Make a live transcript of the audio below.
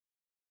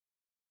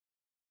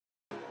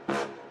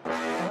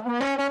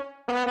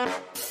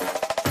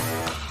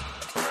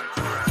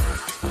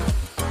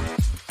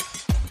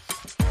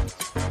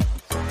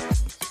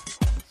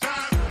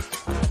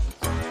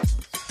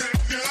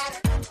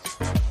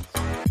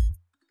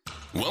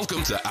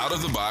Welcome to Out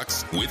of the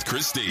Box with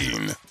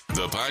Christine,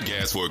 the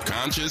podcast for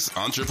conscious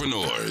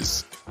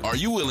entrepreneurs. Are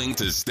you willing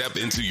to step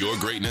into your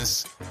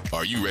greatness?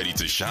 Are you ready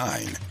to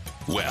shine?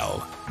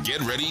 Well, get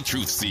ready,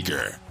 Truth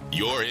Seeker.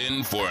 You're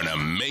in for an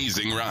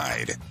amazing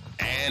ride.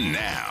 And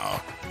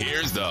now,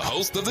 here's the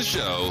host of the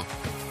show,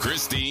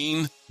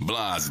 Christine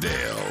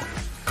Blosdale.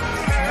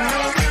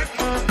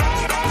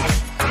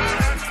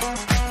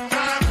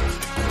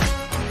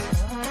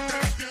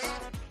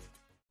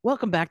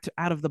 Welcome back to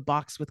Out of the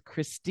Box with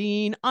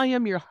Christine. I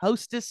am your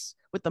hostess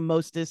with the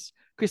mostest,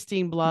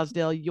 Christine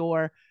Blosdale,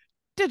 your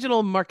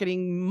digital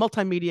marketing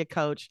multimedia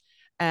coach.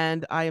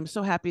 And I am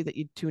so happy that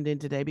you tuned in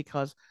today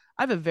because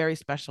I have a very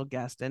special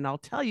guest. And I'll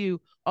tell you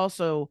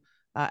also,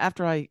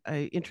 after I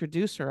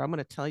introduce her, I'm going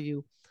to tell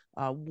you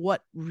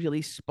what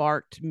really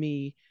sparked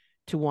me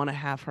to want to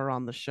have her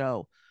on the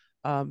show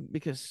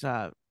because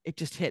it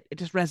just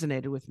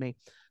resonated with me.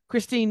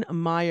 Christine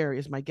Meyer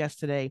is my guest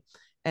today.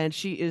 And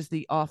she is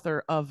the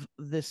author of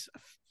this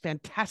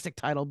fantastic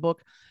title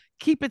book,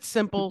 Keep It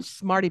Simple,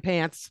 Smarty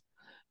Pants,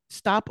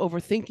 Stop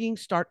Overthinking,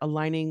 Start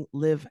Aligning,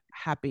 Live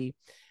Happy.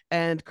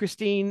 And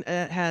Christine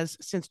has,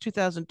 since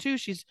 2002,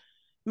 she's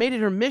made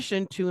it her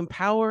mission to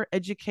empower,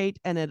 educate,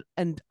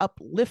 and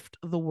uplift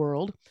the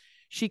world.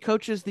 She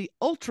coaches the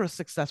ultra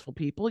successful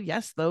people,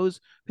 yes, those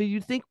who you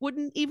think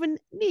wouldn't even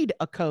need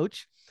a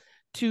coach,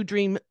 to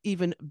dream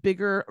even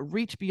bigger,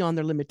 reach beyond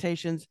their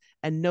limitations,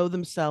 and know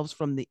themselves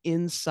from the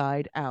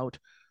inside out.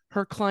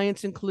 Her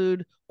clients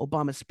include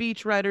Obama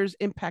speechwriters,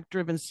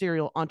 impact-driven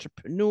serial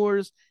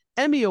entrepreneurs,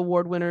 Emmy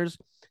Award winners,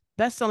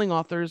 best-selling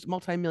authors,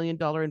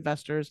 multi-million-dollar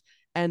investors,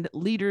 and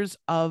leaders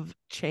of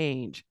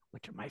change,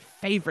 which are my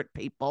favorite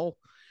people.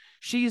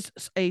 She's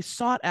a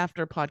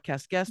sought-after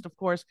podcast guest, of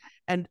course,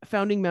 and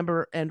founding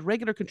member and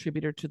regular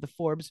contributor to the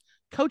Forbes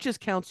Coaches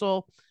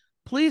Council.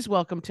 Please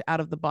welcome to Out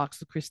of the Box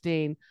with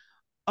Christine.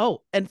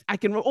 Oh, and I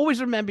can always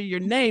remember your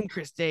name,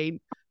 Christine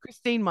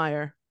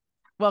Meyer.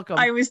 Welcome.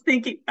 I was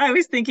thinking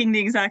the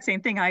exact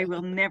same thing. I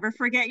will never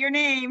forget your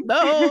name.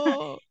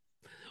 No.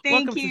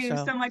 Thank you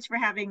so much for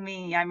having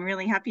me. I'm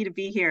really happy to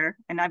be here.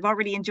 And I've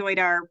already enjoyed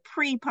our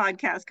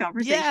pre-podcast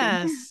conversation.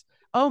 Yes.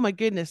 Oh my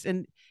goodness.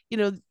 And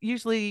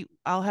usually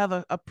I'll have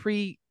a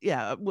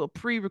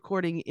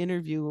pre-recording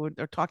interview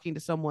or talking to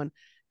someone.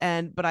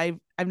 But I've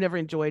never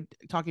enjoyed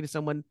talking to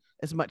someone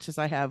as much as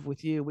I have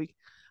with you.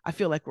 I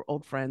feel like we're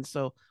old friends.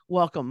 So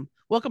welcome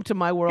to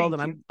my world.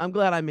 And I'm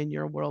glad I'm in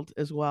your world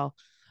as well.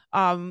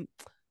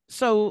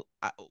 So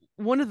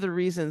one of the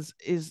reasons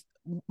is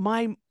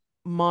my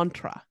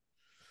mantra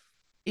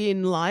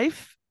in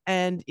life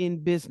and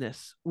in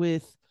business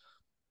with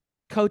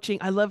coaching.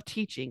 I love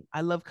teaching.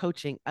 I love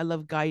coaching. I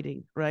love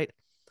guiding, right?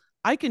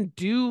 I can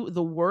do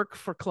the work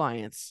for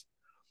clients,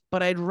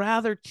 but I'd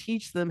rather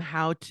teach them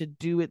how to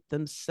do it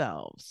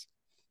themselves,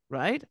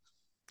 right?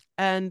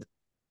 And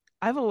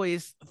I've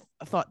always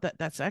thought that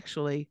that's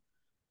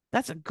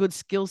a good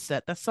skill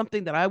set. That's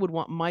something that I would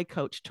want my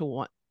coach to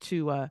want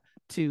to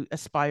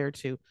aspire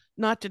to,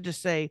 not to just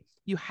say,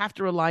 you have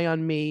to rely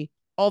on me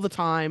all the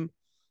time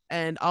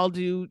and I'll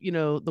do,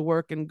 the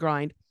work and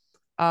grind.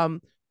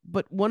 But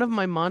one of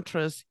my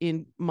mantras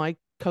in my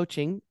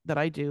coaching that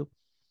I do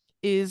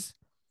is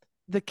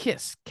the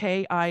KISS,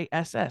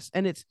 KISS.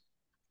 And it's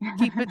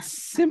keep it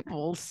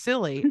simple,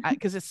 silly,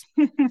 because it's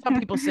some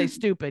people say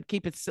stupid,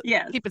 keep it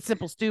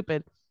simple,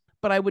 stupid.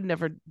 But I would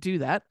never do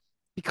that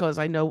because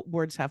I know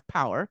words have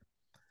power.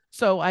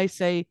 So I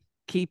say,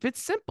 keep it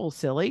simple,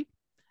 silly.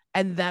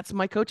 And that's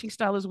my coaching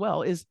style as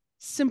well, is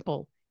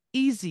simple,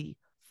 easy,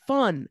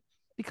 fun.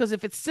 Because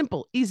if it's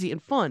simple, easy, and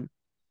fun,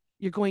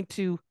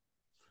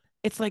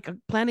 it's like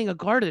planting a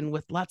garden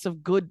with lots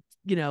of good,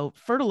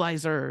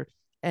 fertilizer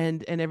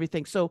and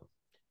everything. So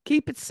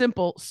keep it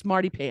simple,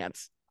 smarty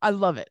pants. I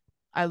love it.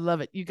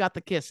 You got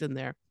the KISS in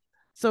there.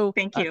 So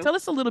thank you. Tell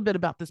us a little bit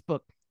about this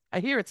book. I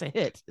hear it's a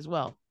hit as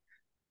well.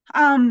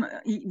 Well,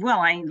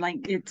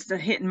 it's a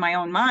hit in my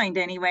own mind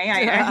anyway.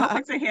 I hope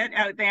it's a hit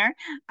out there.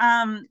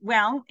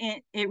 Well,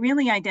 it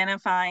really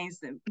identifies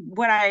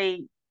what I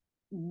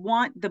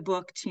want the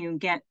book to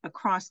get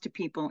across to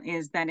people,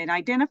 is that it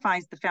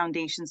identifies the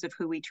foundations of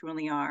who we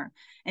truly are.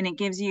 And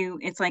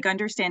it's like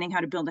understanding how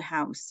to build a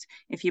house.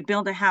 If you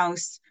build a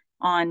house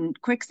on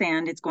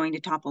quicksand, it's going to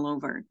topple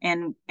over.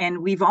 And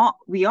we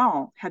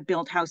all have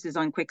built houses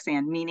on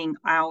quicksand, meaning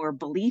our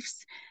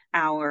beliefs,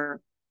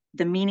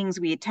 the meanings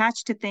we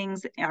attach to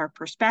things, our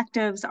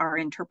perspectives, our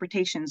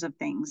interpretations of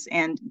things,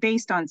 and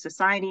based on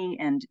society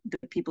and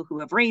the people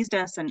who have raised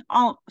us and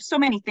so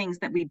many things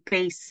that we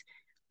base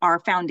our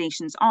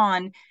foundations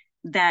on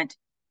that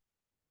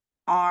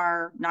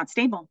are not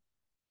stable,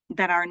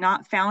 that are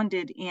not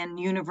founded in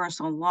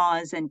universal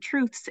laws and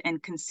truths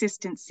and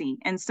consistency.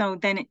 And so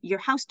then your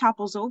house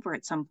topples over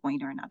at some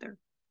point or another.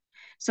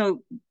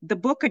 So the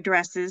book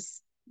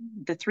addresses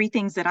the three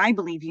things that I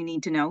believe you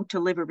need to know to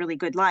live a really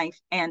good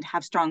life and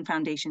have strong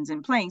foundations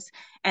in place.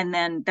 And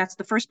then that's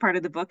the first part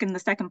of the book. And the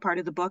second part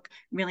of the book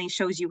really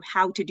shows you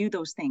how to do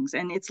those things.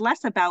 And it's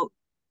less about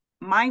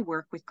my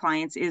work with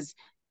clients is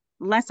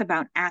less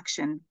about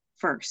action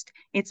first.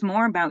 It's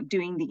more about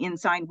doing the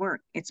inside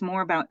work. It's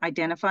more about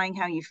identifying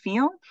how you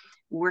feel,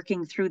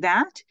 working through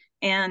that,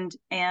 and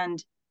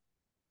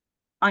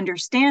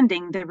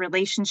understanding the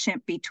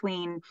relationship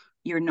between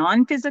your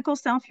non-physical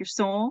self, your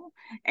soul,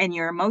 and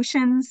your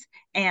emotions,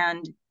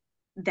 and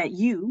that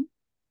you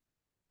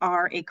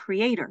are a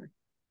creator.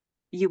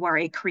 You are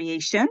a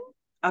creation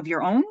of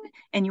your own,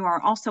 and you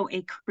are also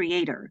a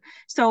creator.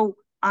 So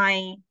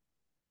I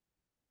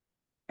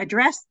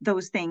address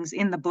those things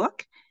in the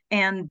book,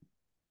 and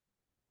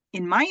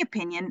in my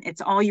opinion,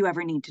 it's all you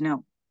ever need to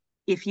know.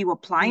 If you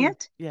apply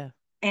it,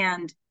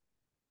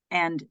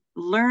 and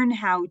learn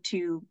how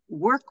to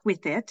work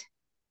with it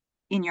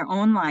in your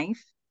own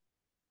life,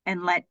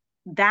 and let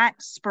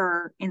that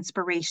spur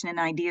inspiration and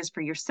ideas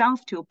for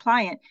yourself to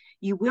apply it,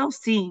 you will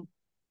see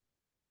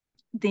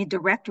the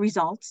direct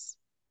results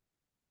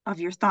of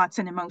your thoughts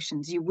and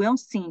emotions. You will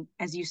see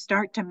as you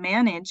start to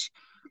manage,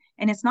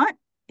 and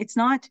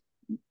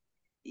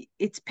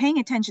it's paying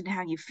attention to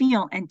how you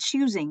feel and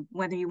choosing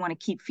whether you want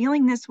to keep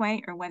feeling this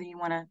way or whether you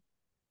want to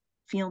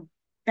feel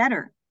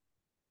better.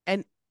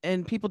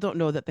 And people don't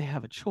know that they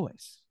have a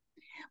choice.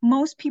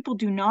 Most people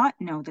do not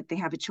know that they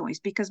have a choice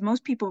because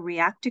most people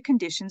react to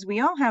conditions.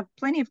 We all have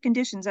plenty of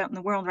conditions out in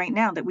the world right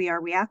now that we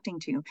are reacting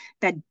to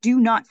that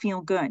do not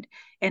feel good.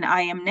 And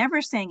I am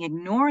never saying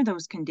ignore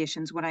those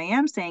conditions. What I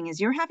am saying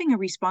is you're having a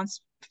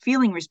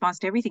feeling response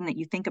to everything that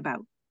you think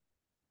about.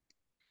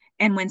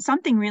 And when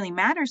something really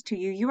matters to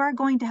you, you are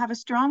going to have a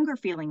stronger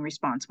feeling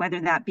response, whether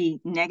that be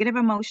negative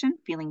emotion,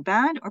 feeling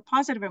bad, or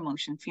positive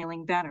emotion,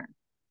 feeling better.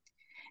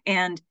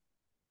 And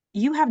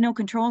you have no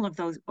control of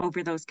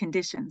over those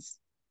conditions.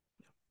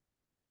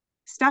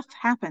 Stuff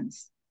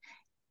happens.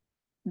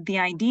 The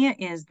idea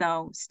is,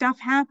 though, stuff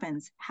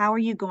happens. How are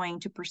you going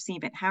to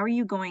perceive it? How are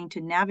you going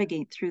to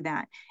navigate through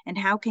that? And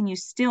how can you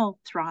still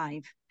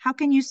thrive? How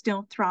can you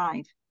still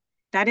thrive?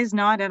 That is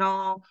not at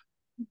all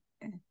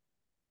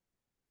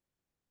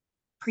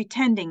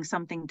pretending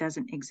something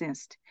doesn't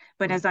exist.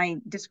 But as I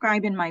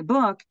describe in my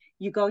book,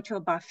 you go to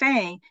a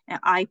buffet, and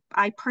I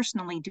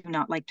personally do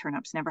not like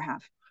turnips, never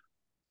have.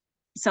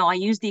 So I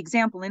use the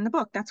example in the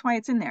book. That's why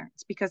it's in there.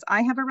 It's because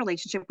I have a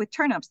relationship with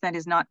turnips that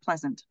is not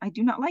pleasant. I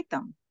do not like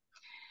them.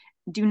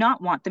 Do not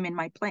want them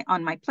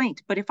on my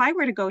plate. But if I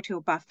were to go to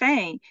a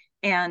buffet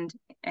and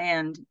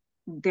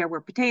there were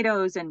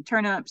potatoes and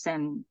turnips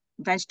and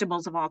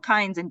vegetables of all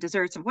kinds and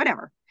desserts and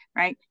whatever,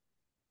 right?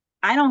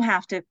 I don't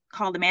have to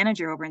call the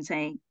manager over and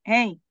say,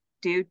 hey,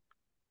 dude,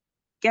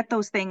 get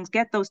those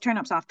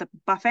turnips off the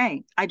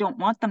buffet. I don't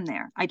want them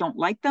there. I don't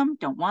like them,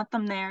 don't want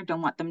them there,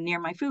 don't want them near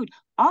my food.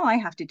 All I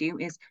have to do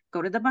is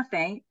go to the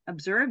buffet,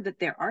 observe that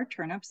there are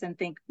turnips and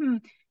think,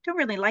 don't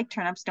really like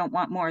turnips, don't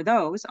want more of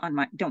those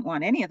don't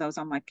want any of those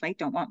on my plate,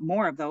 don't want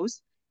more of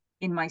those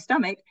in my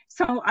stomach.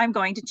 So I'm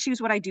going to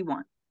choose what I do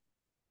want.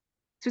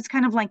 So it's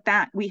kind of like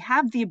that. We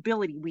have the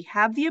ability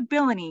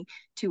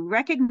to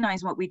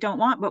recognize what we don't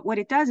want, but what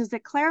it does is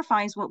it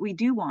clarifies what we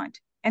do want.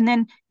 And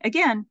then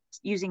again,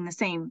 using the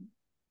same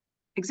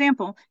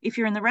example, if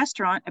you're in the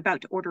restaurant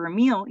about to order a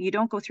meal, you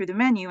don't go through the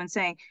menu and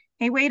say,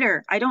 hey,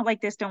 waiter, I don't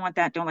like this, don't want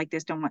that, don't like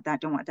this, don't want that,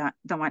 don't want that,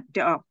 don't want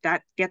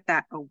that, get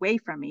that away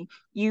from me.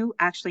 You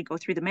actually go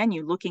through the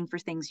menu looking for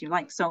things you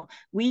like. So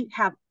we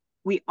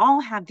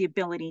all have the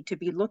ability to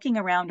be looking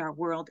around our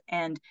world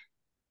and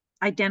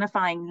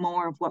identifying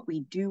more of what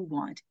we do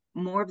want,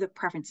 more of the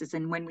preferences.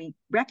 And when we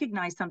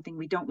recognize something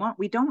we don't want,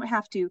 we don't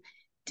have to,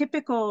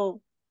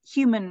 typical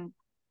human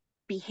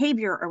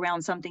behavior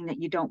around something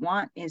that you don't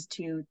want is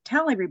to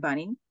tell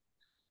everybody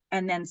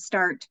and then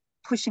start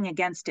pushing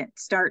against it,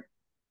 start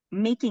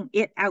making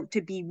it out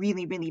to be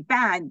really, really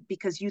bad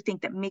because you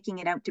think that making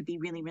it out to be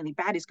really, really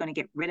bad is going to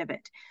get rid of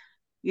it.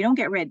 You don't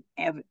get rid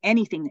of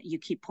anything that you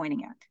keep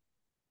pointing at.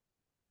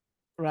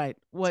 Right.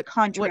 What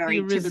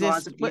contrary to the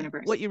laws of the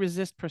universe. What you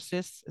resist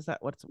persists. Is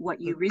that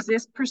what you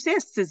resist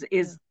persists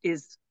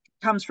is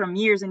comes from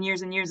years and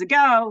years and years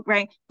ago,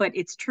 right? But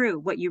it's true.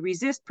 What you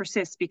resist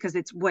persists because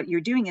it's what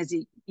you're doing is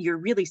you're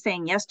really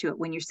saying yes to it.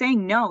 When you're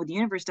saying no, the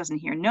universe doesn't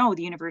hear no.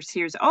 The universe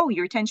hears, oh,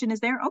 your attention is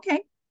there.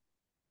 Okay.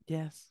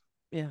 Yes.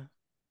 Yeah.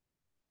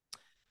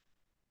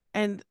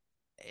 And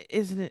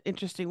isn't it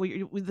interesting?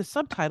 With the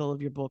subtitle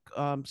of your book,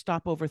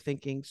 Stop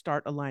Overthinking,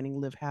 Start Aligning,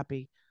 Live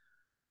Happy.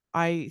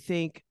 I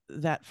think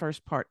that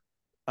first part,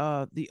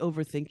 the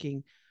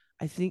overthinking,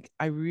 I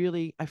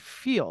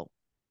feel,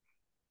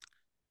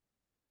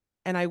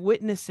 and I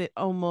witness it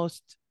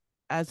almost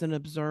as an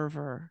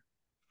observer,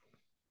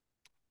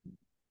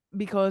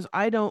 because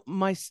I don't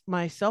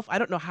myself, I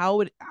don't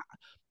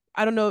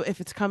know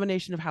if it's a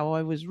combination of how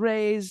I was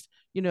raised.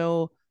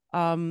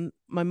 My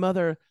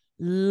mother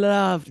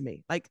loved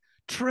me, like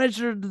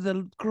treasured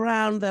the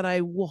ground that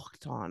I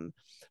walked on.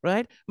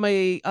 Right.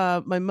 My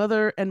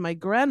mother and my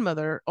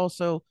grandmother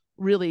also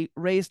really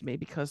raised me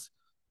because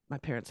my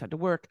parents had to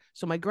work.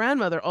 So my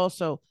grandmother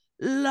also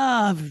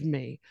loved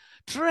me,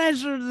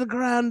 treasured the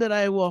ground that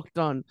I walked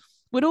on,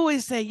 would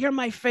always say, you're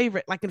my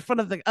favorite, like in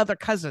front of the other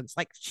cousins,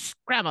 like,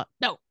 grandma,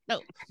 no.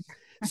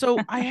 So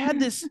I had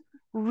this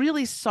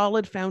really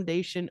solid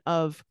foundation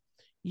of,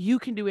 You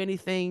can do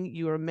anything.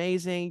 You're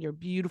amazing. You're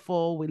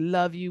beautiful. We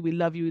love you. We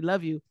love you. We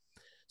love you.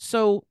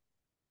 So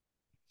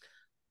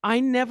I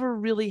never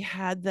really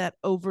had that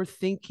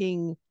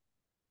overthinking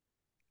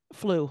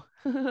flu.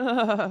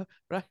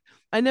 Right.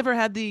 I never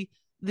had the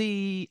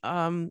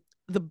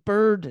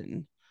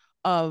burden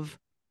of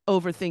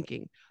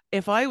overthinking.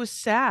 If I was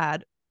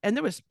sad, and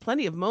there was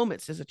plenty of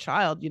moments as a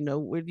child,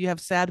 where you have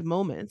sad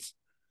moments,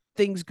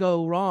 things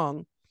go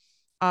wrong.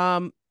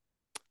 Um,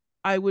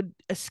 I would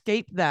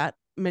escape that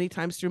many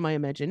times through my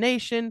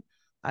imagination.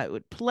 I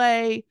would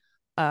play.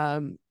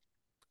 Um,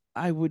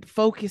 I would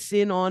focus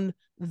in on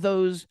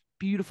those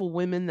beautiful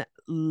women that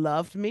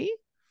loved me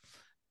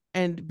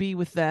and be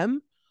with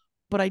them.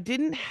 But I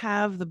didn't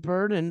have the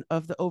burden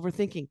of the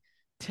overthinking.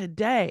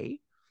 Today,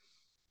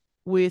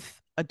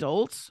 with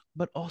adults,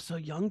 but also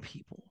young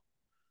people,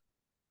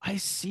 I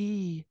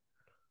see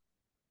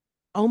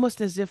almost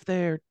as if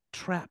they're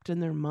trapped in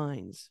their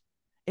minds.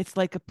 It's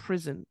like a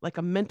prison, like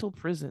a mental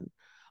prison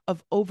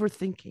of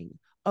overthinking,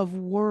 of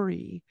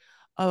worry,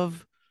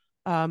 of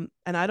and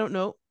I don't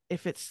know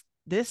if it's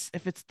this,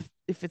 if it's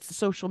the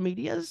social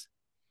medias,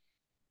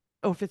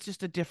 or if it's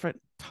just a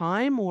different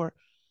time, or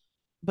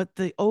but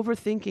the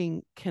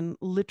overthinking can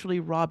literally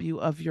rob you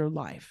of your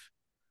life.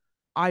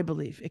 I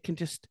believe it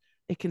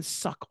can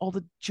suck all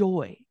the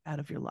joy out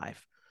of your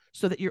life,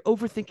 so that you're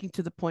overthinking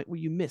to the point where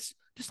you miss,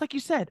 just like you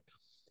said,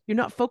 you're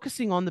not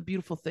focusing on the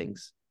beautiful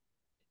things.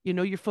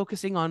 You're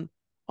focusing on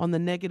the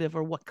negative,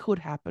 or what could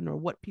happen, or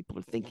what people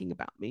are thinking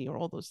about me, or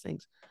all those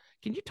things.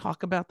 Can you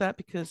talk about that?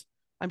 Because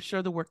I'm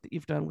sure the work that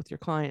you've done with your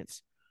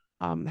clients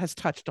has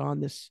touched on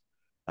this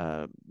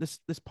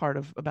part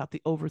of about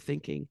the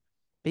overthinking,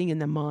 being in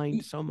the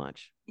mind so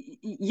much.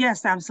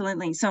 Yes,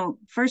 absolutely. So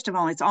first of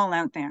all, it's all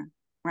out there,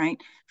 right?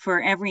 For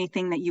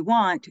everything that you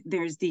want,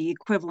 there's the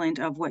equivalent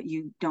of what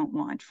you don't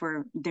want.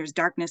 There's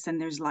darkness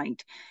and there's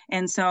light.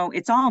 And so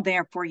it's all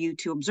there for you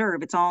to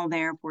observe. It's all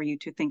there for you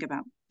to think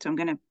about. So I'm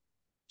going to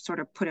sort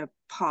of put a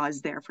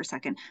pause there for a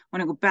second. I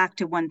want to go back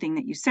to one thing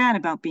that you said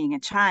about being a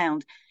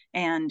child,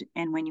 and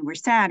when you were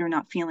sad or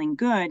not feeling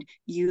good,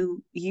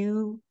 you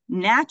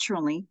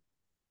naturally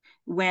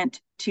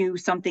went to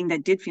something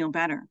that did feel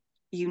better.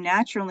 You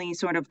naturally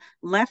sort of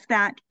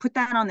put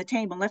that on the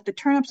table, left the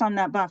turnips on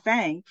that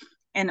buffet,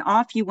 and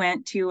off you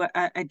went to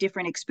a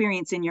different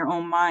experience in your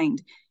own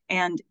mind.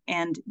 And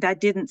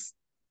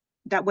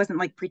that wasn't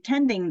like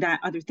pretending that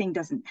other thing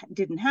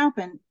didn't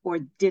happen or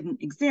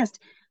didn't exist,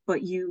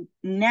 but you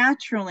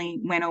naturally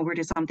went over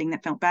to something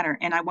that felt better.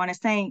 And I want to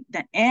say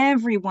that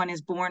everyone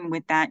is born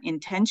with that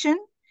intention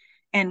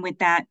and with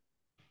that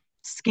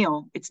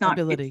skill.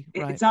 Ability,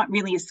 right? It's not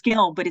really a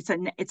skill, but it's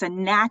a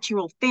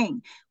natural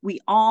thing.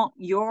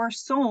 Your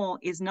soul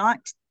is not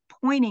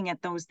pointing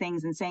at those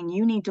things and saying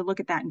you need to look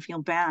at that and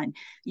feel bad.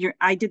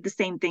 I did the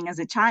same thing as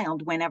a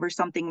child. Whenever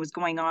something was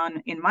going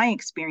on in my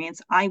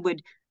experience, I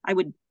would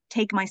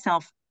take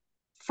myself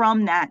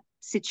from that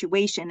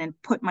situation and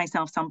put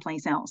myself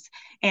someplace else.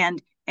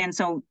 And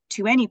so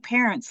to any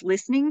parents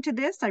listening to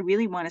this, I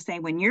really want to say,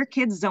 when your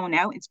kids zone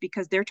out, it's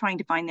because they're trying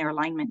to find their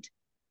alignment.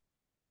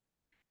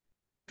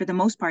 For the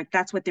most part,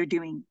 that's what they're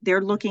doing.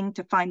 They're looking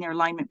to find their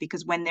alignment,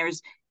 because when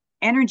there's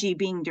energy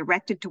being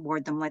directed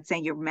toward them, let's say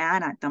you're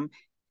mad at them,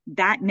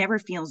 that never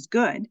feels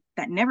good.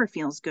 That never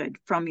feels good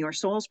from your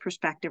soul's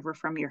perspective or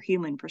from your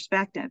human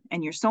perspective.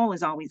 And your soul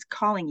is always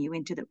calling you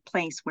into the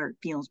place where it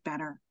feels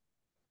better.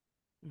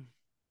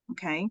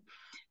 Okay.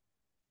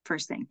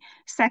 First thing.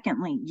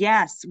 Secondly,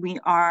 yes,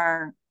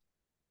 I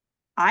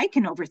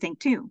can overthink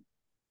too.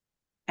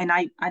 And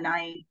I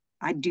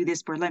do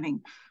this for a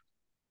living.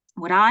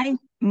 What I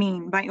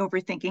mean by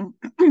overthinking,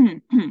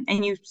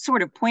 and you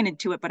sort of pointed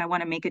to it, but I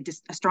want to make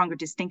a stronger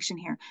distinction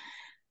here.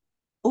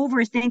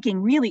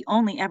 Overthinking really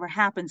only ever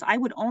happens. I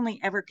would only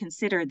ever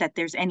consider that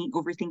there's any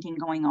overthinking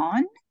going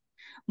on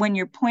when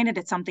you're pointed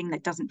at something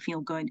that doesn't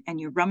feel good,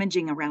 and you're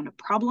rummaging around a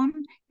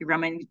problem, you're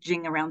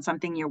rummaging around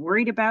something you're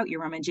worried about,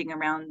 you're rummaging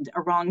around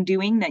a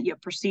wrongdoing that you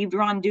perceived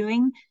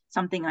wrongdoing,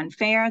 something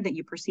unfair that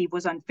you perceive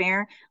was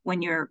unfair,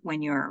 when you're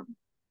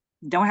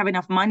don't have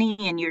enough money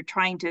and you're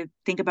trying to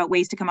think about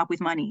ways to come up with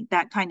money,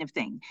 that kind of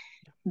thing.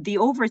 The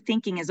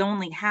overthinking is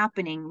only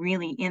happening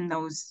really in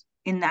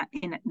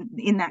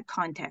that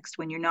context,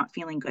 when you're not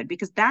feeling good,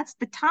 because that's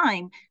the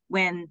time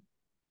when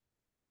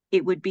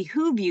it would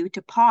behoove you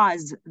to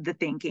pause the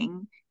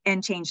thinking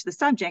and change the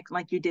subject,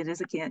 like you did as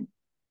a kid.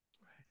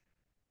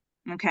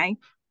 Okay.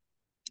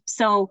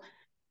 So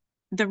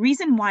the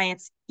reason why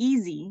it's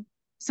easy,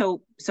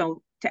 so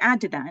to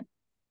add to that,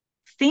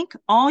 think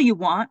all you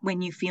want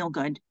when you feel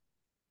good.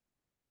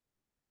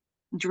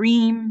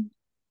 Dream,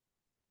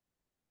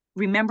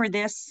 remember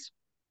this,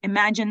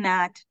 imagine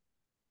that,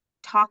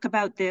 talk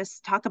about this,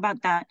 talk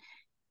about that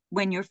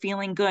when you're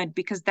feeling good,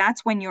 because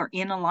that's when you're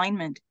in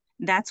alignment.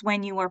 That's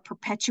when you are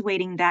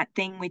perpetuating that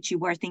thing which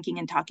you are thinking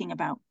and talking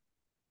about.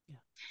 Yeah.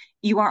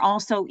 You are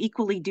also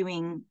equally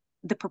doing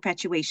the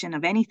perpetuation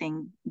of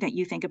anything that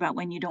you think about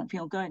when you don't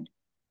feel good.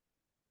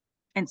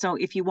 And so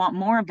if you want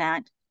more of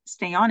that,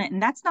 stay on it.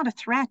 And that's not a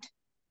threat.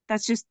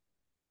 That's just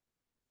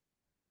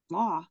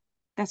law.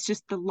 That's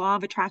just the law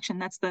of attraction.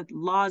 That's the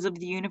laws of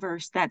the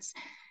universe. That's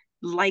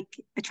like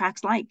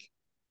attracts like.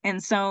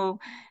 And so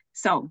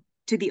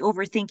to the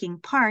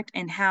overthinking part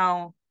and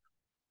how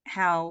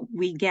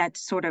we get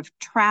sort of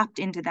trapped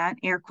into that,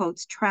 air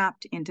quotes,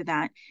 trapped into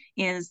that,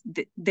 is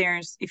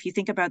there's, if you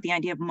think about the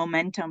idea of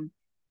momentum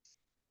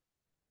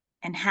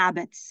and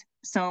habits.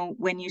 So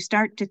when you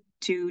start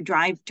to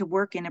drive to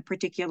work in a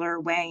particular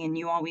way and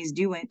you always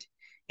do it,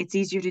 it's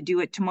easier to do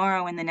it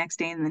tomorrow and the next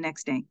day and the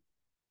next day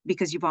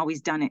because you've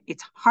always done it.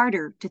 It's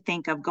harder to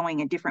think of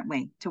going a different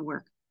way to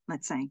work,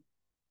 let's say.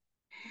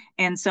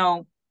 And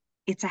so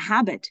it's a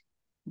habit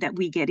that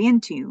we get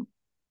into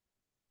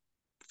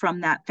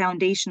from that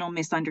foundational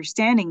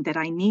misunderstanding that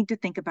I need to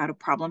think about a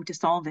problem to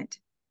solve it.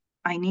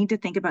 I need to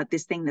think about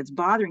this thing that's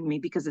bothering me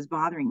because it's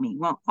bothering me.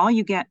 Well, all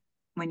you get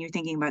when you're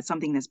thinking about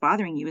something that's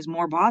bothering you is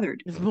more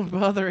bothered. It's more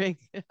bothering.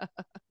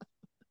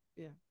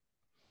 Yeah.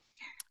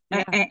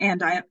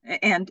 Yeah.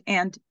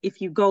 And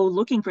if you go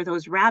looking for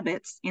those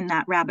rabbits in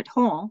that rabbit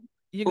hole,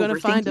 you're going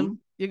to find them.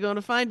 You're going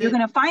to find You're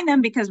going to find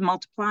them because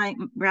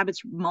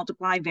rabbits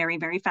multiply very,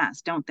 very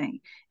fast, don't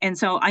they? And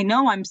so I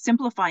know I'm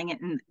simplifying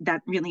it, and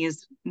that really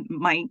is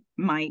my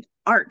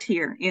art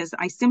here, is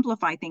I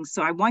simplify things.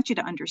 So I want you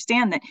to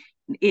understand that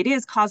it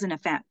is cause and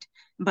effect.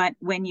 But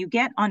when you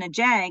get on a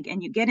jag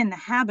and you get in the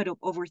habit of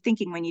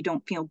overthinking when you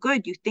don't feel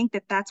good, you think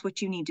that that's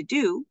what you need to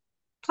do.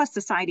 Plus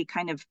society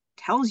kind of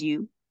tells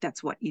you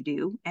that's what you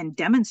do and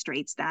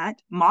demonstrates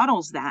that,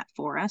 models that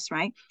for us,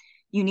 right?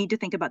 You need to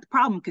think about the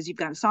problem because you've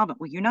got to solve it.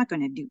 Well, you're not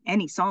going to do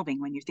any solving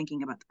when you're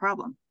thinking about the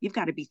problem. You've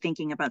got to be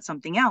thinking about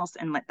something else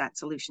and let that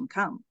solution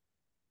come.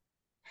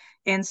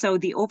 And so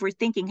the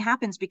overthinking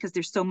happens because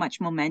there's so much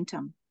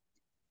momentum.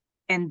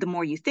 And the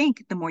more you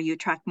think, the more you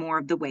attract more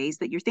of the ways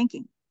that you're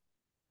thinking.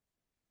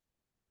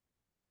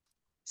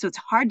 So it's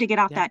hard to get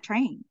off that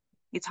train.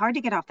 It's hard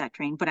to get off that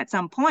train. But at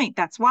some point,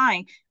 that's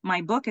why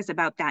my book is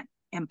about that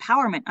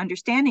empowerment,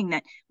 understanding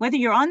that whether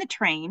you're on the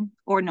train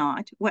or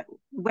not,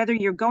 whether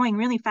you're going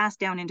really fast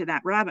down into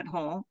that rabbit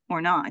hole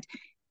or not,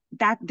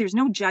 that there's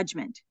no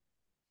judgment.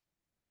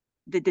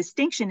 The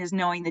distinction is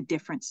knowing the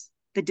difference.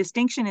 The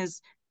distinction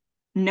is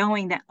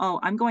knowing that, oh,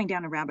 I'm going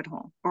down a rabbit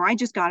hole, or I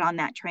just got on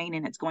that train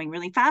and it's going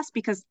really fast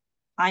because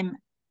I'm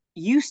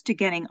used to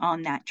getting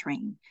on that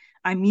train.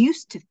 I'm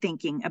used to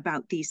thinking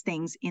about these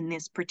things in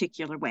this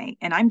particular way.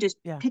 And I'm just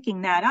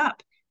picking that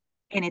up.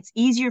 And it's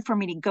easier for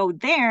me to go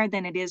there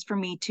than it is for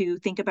me to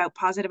think about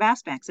positive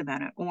aspects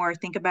about it or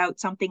think about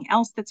something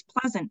else that's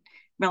pleasant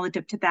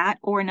relative to that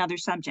or another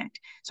subject.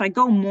 So I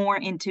go more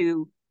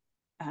into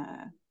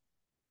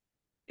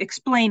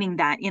explaining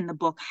that in the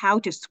book, how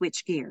to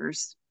switch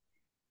gears,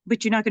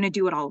 but you're not going to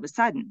do it all of a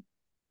sudden.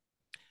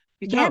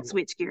 You can't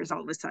switch gears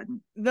all of a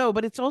sudden. No,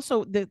 but it's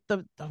also the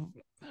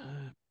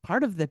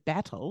part of the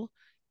battle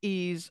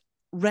is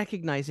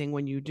recognizing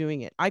when you're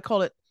doing it. I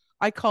call it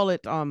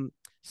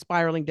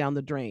spiraling down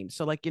the drain.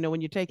 So like, when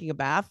you're taking a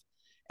bath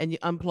and you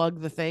unplug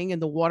the thing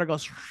and the water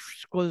goes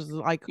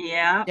like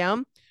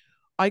down,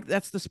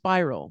 that's the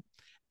spiral.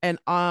 And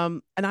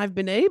I've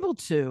been able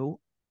to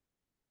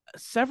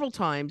several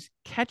times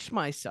catch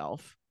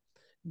myself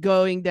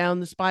going down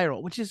the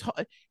spiral, which is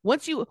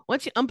once you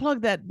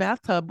unplug that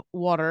bathtub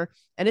water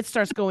and it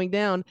starts going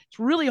down, it's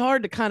really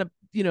hard to kind of,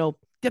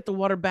 get the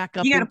water back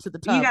up into the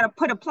tub. You got to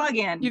put a plug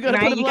in. You got to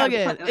put a plug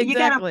in. Exactly. You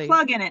got to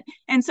plug in it.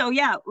 And so,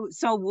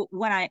 so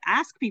what I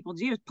ask people to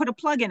do is put a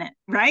plug in it,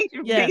 right?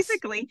 Yes.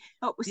 Basically,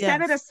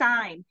 set it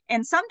aside.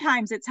 And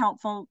sometimes it's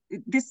helpful.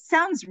 This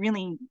sounds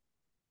really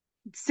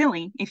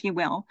silly, if you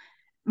will.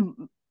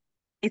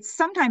 It's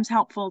sometimes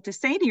helpful to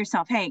say to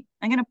yourself, hey,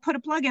 I'm going to put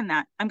a plug in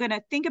that. I'm going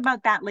to think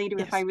about that later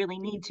if I really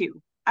need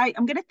to.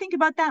 I'm going to think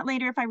about that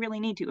later if I really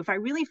need to. If I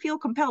really feel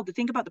compelled to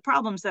think about the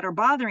problems that are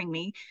bothering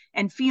me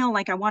and feel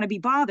like I want to be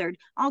bothered,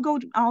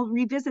 I'll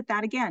revisit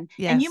that again.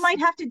 Yes. And you might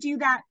have to do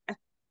that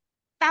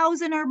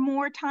 1,000 or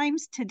more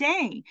times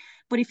today.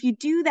 But if you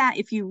do that,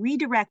 if you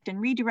redirect and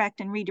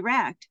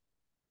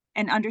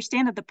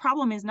understand that the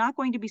problem is not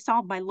going to be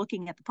solved by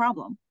looking at the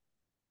problem.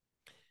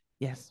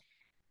 Yes.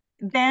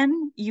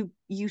 Then you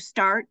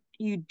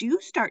do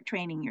start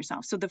training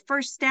yourself. So the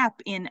first step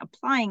in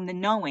applying the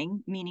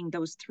knowing, meaning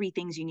those 3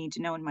 things you need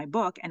to know in my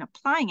book, and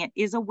applying it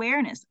is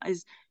awareness,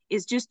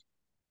 is just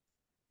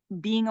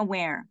being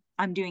aware.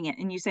 I'm doing it.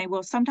 And you say,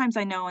 well, sometimes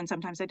I know and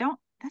sometimes I don't.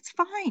 That's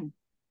fine.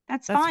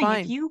 That's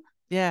fine.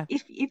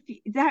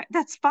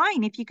 That's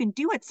fine. If you can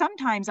do it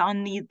sometimes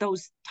on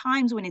those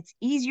times when it's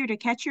easier to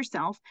catch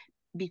yourself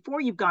before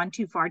you've gone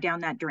too far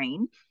down that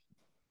drain,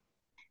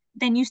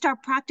 then you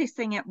start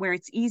practicing it where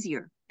it's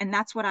easier. And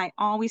that's what I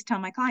always tell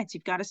my clients.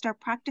 You've got to start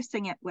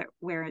practicing it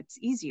where it's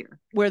easier.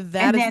 Where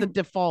that is the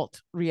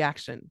default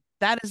reaction.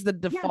 That is the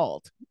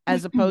default,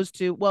 as opposed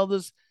to, well,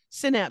 those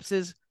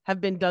synapses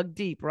have been dug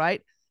deep,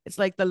 right? It's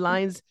like the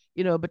lines,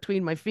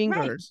 between my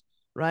fingers,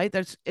 right?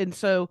 And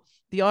so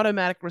the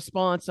automatic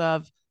response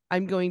of,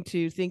 I'm going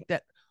to think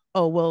that,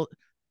 oh, well,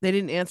 they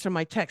didn't answer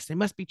my text. They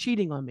must be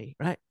cheating on me,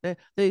 right?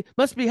 They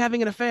must be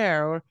having an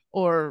affair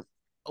or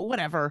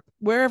whatever,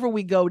 wherever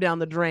we go down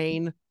the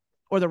drain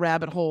or the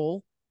rabbit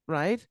hole,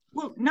 right?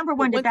 Well, number But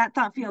one, did what? that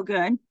thought feel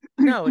good?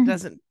 No, it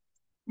doesn't.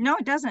 No,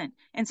 it doesn't.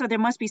 And so there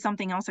must be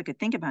something else I could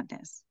think about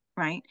this,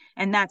 right?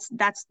 And that's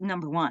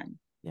number one.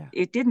 Yeah.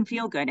 It didn't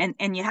feel good.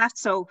 And you have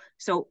so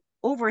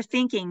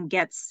overthinking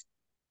gets,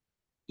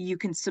 you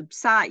can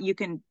subside, you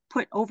can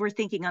put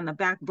overthinking on the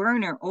back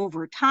burner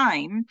over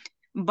time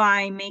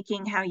by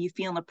making how you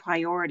feel a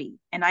priority.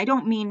 And I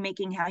don't mean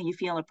making how you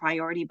feel a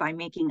priority by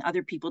making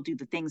other people do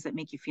the things that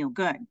make you feel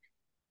good.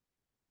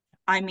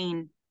 I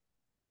mean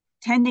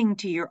tending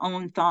to your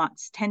own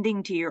thoughts,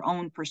 tending to your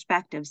own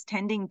perspectives,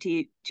 tending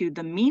to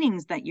the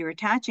meanings that you're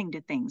attaching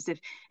to things.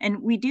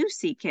 And we do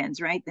see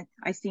kids, right?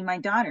 I see my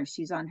daughter,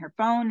 she's on her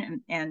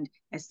phone, and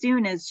as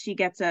soon as she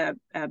gets a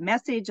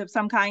message of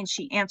some kind,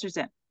 she answers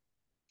it.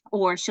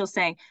 Or she'll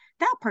say,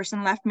 that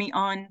person left me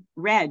on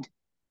read,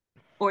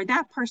 or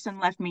that person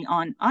left me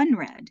on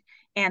unread.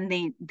 And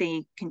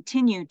they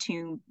continue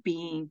to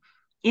be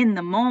in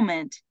the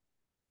moment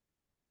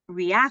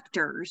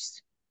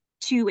reactors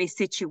to a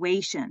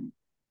situation.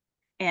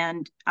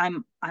 And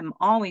I'm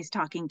always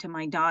talking to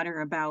my daughter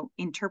about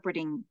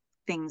interpreting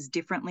things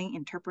differently,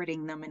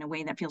 interpreting them in a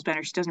way that feels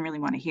better. She doesn't really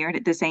want to hear it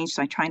at this age,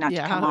 so I try not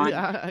to come on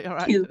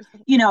right. to,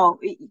 you know,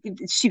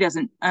 she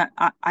doesn't,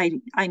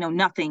 I know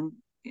nothing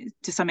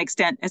to some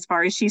extent as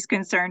far as she's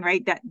concerned,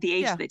 right? That the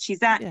age that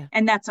she's at,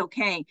 and that's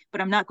okay.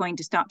 But I'm not going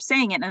to stop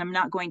saying it, and I'm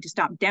not going to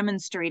stop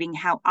demonstrating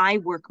how I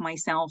work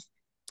myself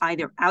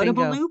either out of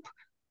a loop,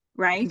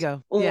 right?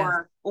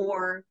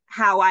 Or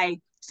how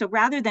so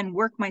rather than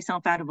work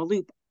myself out of a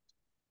loop,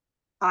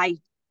 I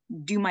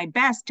do my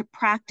best to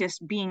practice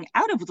being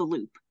out of the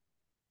loop.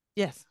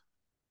 Yes.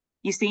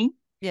 You see?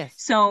 Yes.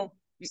 So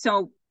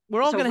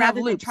we're all going to have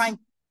loops.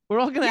 We're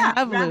all going to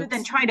have loops. Rather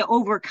than try to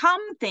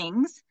overcome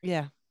things.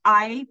 Yeah.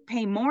 I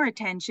pay more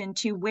attention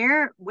to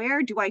where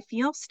do I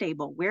feel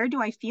stable? Where do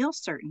I feel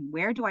certain?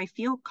 Where do I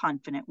feel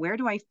confident? Where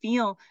do I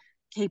feel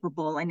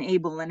capable and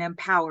able and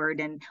empowered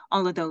and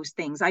all of those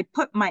things? I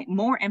put my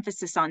more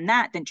emphasis on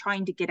that than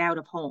trying to get out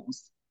of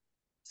holes.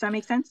 Does that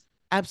make sense?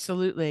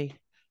 Absolutely.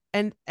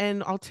 And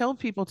I'll tell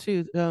people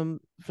too,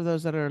 for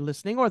those that are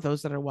listening or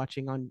those that are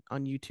watching on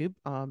YouTube,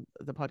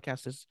 the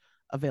podcast is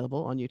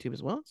available on YouTube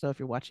as well. So if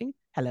you're watching,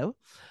 hello.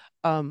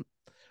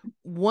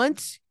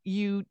 Once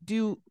you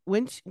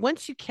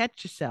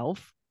catch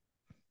yourself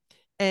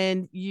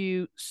and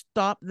you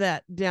stop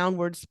that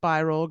downward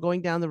spiral,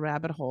 going down the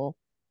rabbit hole,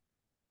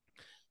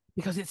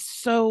 because it's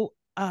so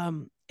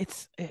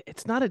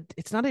it's not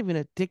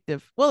even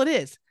addictive. Well, it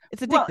is.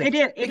 It's addictive. Well,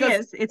 it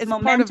is. It's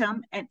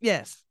momentum.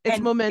 It's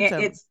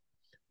momentum.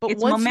 But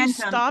once momentum, you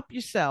stop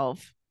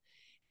yourself,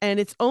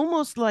 and it's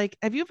almost like,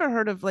 have you ever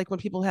heard of like when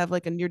people have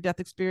like a near-death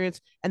experience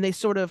and they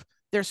sort of,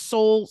 their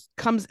soul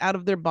comes out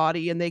of their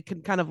body and they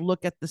can kind of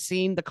look at the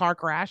scene, the car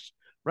crash,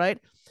 right?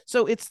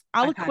 So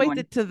I'll equate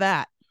it to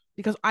that,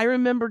 because I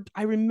remember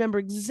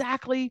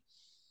exactly,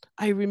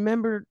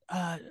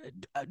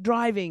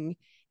 driving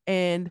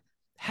and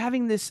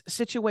having this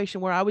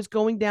situation where I was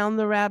going down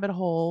the rabbit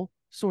hole,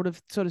 sort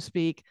of, so to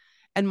speak,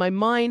 and my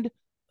mind,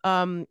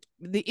 the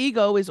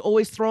ego is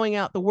always throwing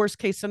out the worst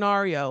case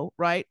scenario,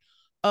 right?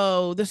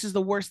 Oh, this is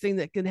the worst thing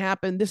that can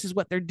happen. This is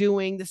what they're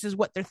doing. This is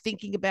what they're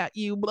thinking about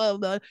you, blah,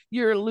 blah,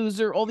 you're a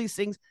loser, all these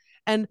things.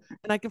 And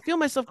I can feel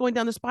myself going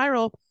down the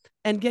spiral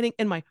and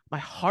my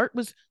heart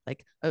was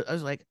like, I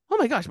was like, oh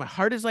my gosh, my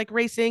heart is like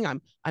racing.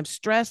 I'm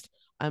stressed.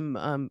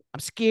 I'm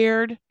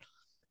scared.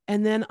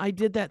 And then I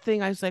did that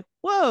thing. I was like,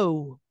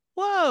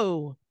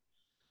 whoa,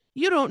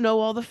 you don't know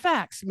all the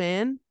facts,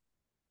 man.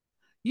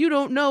 You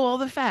don't know all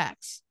the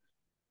facts.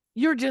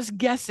 You're just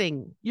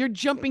guessing. You're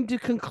jumping to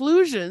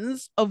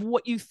conclusions of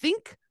what you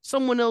think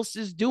someone else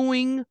is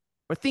doing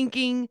or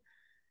thinking,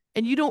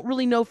 and you don't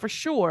really know for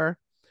sure.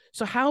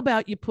 So how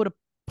about you put a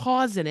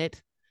pause in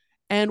it,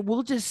 and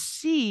we'll just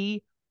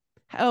see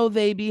how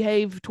they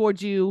behave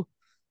towards you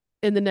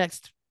in the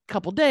next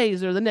couple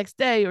days or the next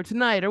day or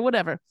tonight or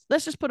whatever.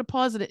 Let's just put a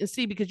pause in it and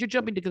see, because you're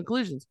jumping to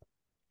conclusions.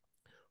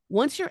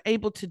 Once you're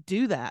able to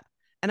do that,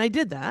 and I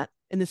did that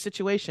in this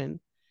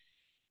situation,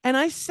 and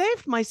I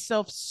saved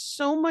myself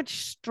so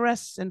much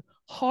stress and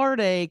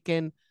heartache,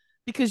 and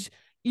because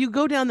you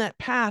go down that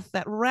path,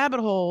 that rabbit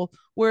hole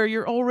where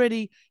you're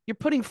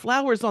putting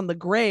flowers on the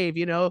grave,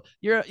 you know,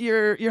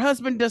 your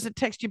husband doesn't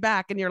text you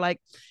back and you're like,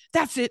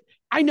 that's it.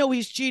 I know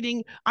he's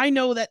cheating. I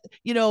know that,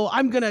 you know,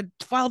 I'm going to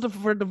file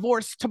for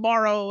divorce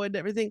tomorrow and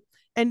everything.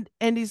 And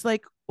he's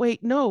like,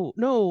 wait, no,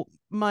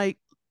 my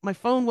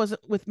phone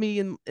wasn't with me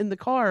in the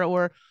car,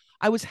 or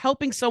I was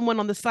helping someone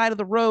on the side of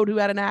the road who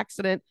had an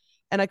accident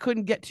and I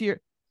couldn't get to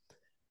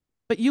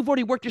but you've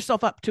already worked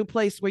yourself up to a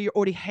place where you're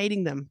already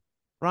hating them,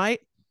 right?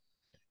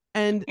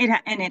 And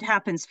it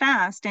happens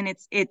fast, and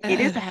it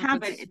is a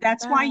habit.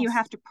 That's why you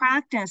have to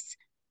practice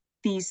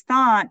these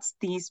thoughts,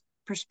 these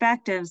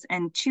perspectives,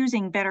 and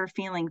choosing better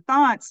feeling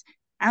thoughts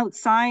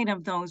outside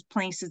of those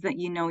places that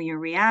you know you're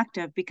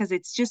reactive, because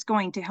it's just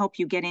going to help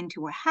you get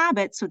into a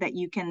habit so that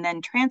you can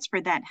then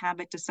transfer that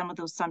habit to some of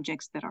those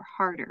subjects that are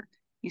harder,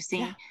 you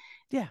see?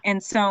 Yeah.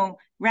 And so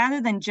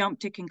rather than jump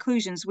to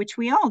conclusions, which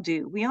we all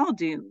do,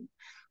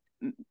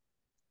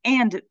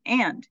 And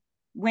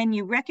when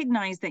you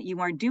recognize that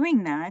you are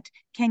doing that,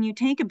 can you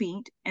take a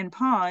beat and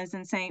pause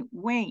and say,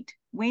 wait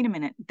a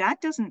minute,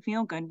 that doesn't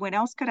feel good. What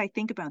else could I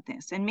think about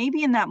this? And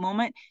maybe in that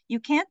moment, you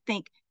can't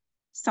think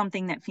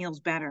something that feels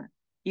better.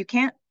 You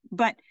can't,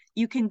 but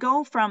you can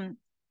go from,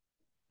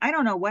 I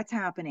don't know what's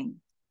happening,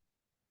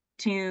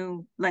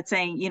 to, let's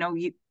say, you know,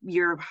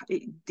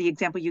 the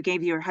example you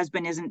gave, your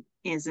husband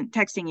isn't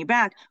texting you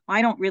back. Well,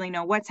 I don't really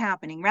know what's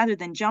happening. Rather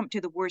than jump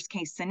to the worst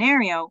case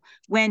scenario,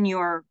 when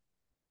you're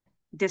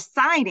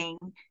deciding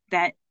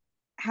that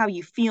how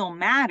you feel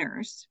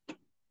matters,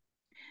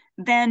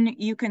 then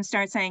you can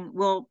start saying,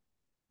 well,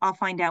 I'll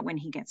find out when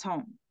he gets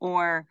home,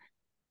 or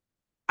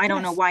I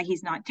don't know why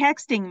he's not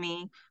texting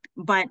me,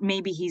 but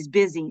maybe he's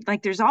busy.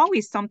 Like, there's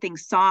always something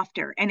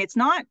softer, and it's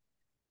not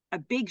a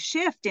big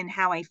shift in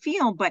how I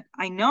feel, but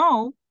I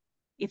know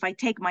if I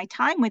take my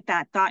time with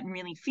that thought and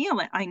really feel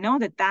it, I know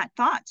that that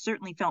thought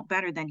certainly felt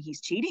better than he's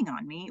cheating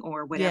on me,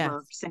 or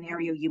whatever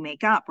scenario you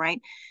make up,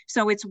 right?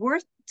 So it's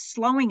worth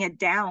slowing it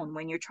down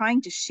when you're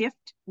trying to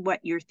shift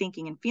what you're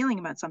thinking and feeling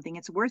about something.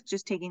 It's worth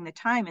just taking the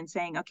time and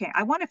saying, okay,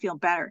 I want to feel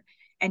better.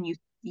 And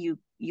you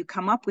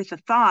come up with a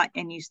thought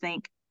and you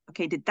think,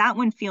 okay, did that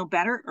one feel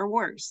better or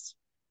worse?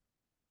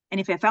 And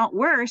if it felt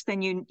worse,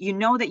 then you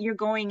know that you're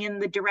going in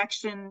the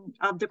direction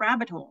of the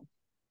rabbit hole.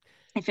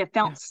 If it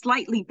felt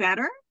slightly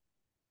better,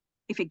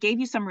 if it gave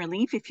you some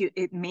relief,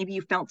 maybe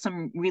you felt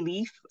some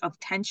relief of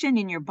tension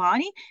in your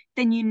body,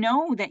 then you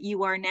know that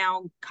you are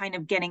now kind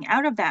of getting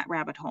out of that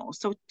rabbit hole.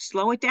 So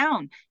slow it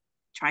down.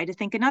 Try to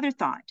think another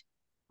thought.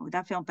 Oh,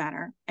 that felt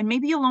better. And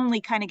maybe you'll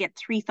only kind of get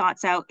 3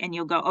 thoughts out and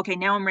you'll go, okay,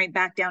 now I'm right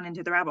back down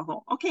into the rabbit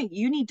hole. Okay,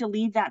 you need to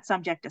leave that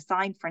subject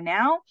aside for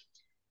now.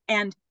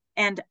 And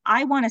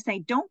I want to say,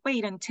 don't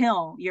wait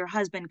until your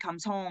husband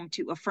comes home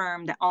to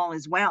affirm that all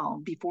is well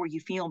before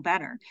you feel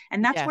better.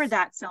 And that's where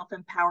that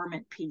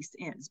self-empowerment piece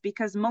is,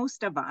 because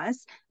most of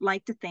us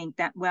like to think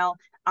that, well,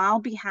 I'll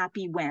be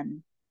happy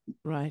when,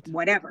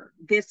 whatever,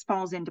 this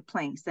falls into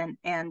place.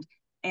 And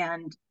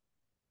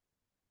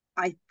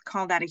I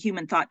call that a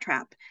human thought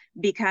trap,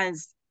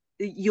 because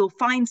you'll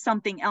find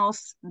something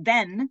else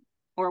then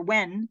or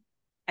when,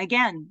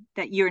 again,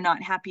 that you're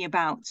not happy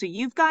about. So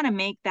you've got to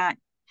make that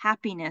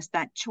happiness,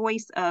 that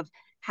choice of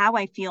how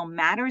I feel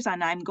matters,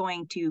 and I'm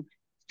going to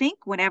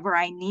think whatever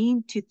I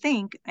need to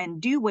think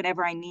and do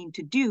whatever I need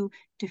to do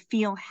to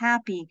feel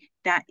happy.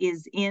 That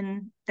is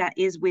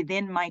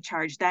within my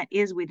charge, that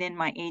is within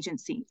my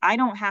agency. I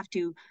don't have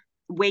to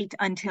wait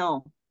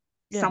until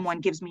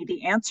someone gives me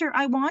the answer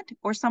I want,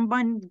 or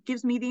someone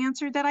gives me the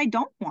answer that I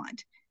don't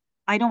want.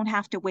 I don't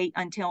have to wait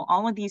until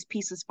all of these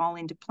pieces fall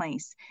into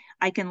place.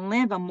 I can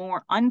live a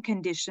more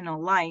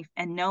unconditional life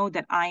and know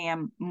that I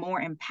am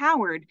more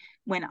empowered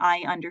when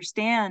I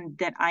understand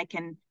that I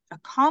can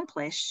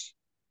accomplish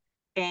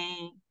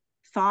a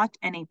thought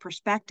and a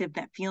perspective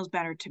that feels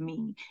better to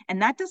me.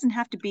 And that doesn't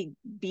have to be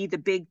the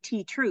big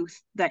T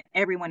truth that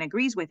everyone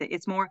agrees with it.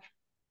 It's more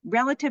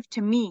relative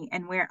to me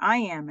and where I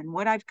am and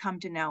what I've come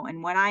to know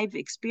and what I've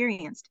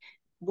experienced.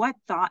 What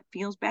thought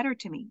feels better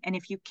to me? And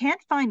if you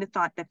can't find a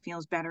thought that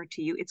feels better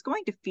to you, it's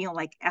going to feel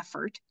like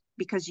effort,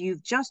 because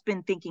you've just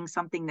been thinking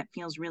something that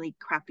feels really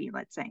crappy,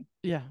 let's say.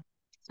 Yeah.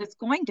 So it's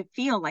going to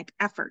feel like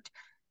effort.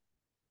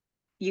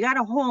 You got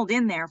to hold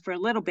in there for a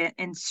little bit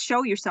and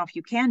show yourself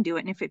you can do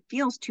it. And if it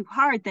feels too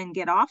hard, then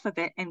get off of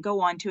it and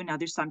go on to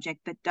another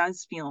subject that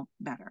does feel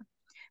better.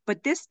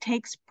 But this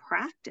takes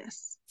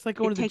practice. It's like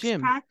going to the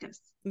gym. Practice.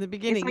 In the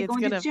beginning, it's like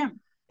going to the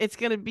gym. It's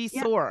gonna be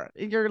sore.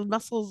 Your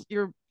muscles,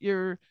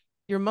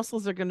 your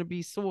muscles are going to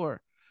be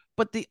sore,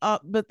 but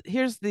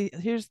here's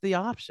the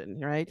option,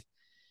 right?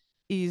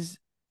 Is,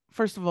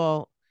 first of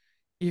all,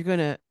 you're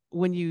gonna,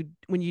 when you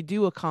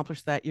do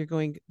accomplish that, you're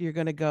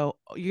gonna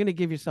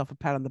give yourself a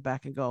pat on the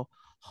back and go,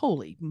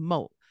 holy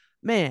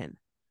man,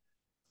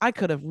 I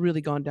could have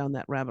really gone down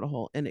that rabbit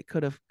hole, and it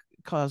could have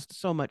caused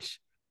so much,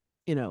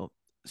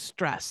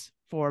 stress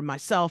for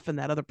myself and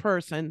that other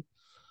person.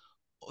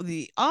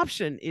 The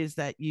option is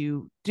that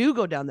you do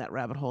go down that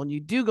rabbit hole and you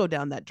do go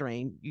down that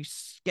drain, you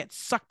get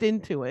sucked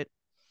into it.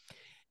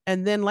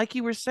 And then, like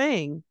you were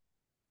saying,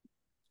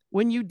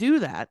 when you do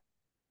that,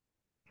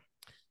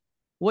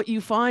 what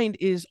you find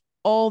is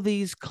all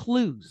these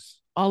clues,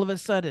 all of a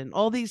sudden,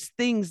 all these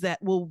things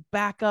that will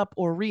back up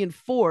or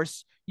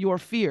reinforce your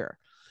fear.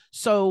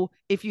 So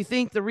if you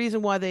think the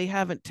reason why they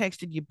haven't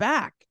texted you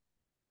back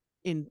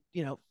in,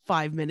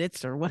 5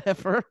 minutes or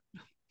whatever,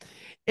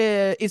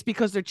 is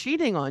because they're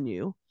cheating on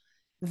you,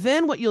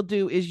 then what you'll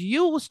do is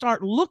you'll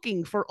start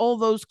looking for all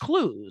those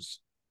clues.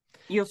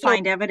 You'll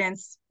find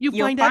evidence.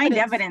 You'll find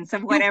evidence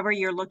of whatever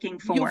you're looking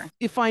for.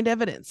 You find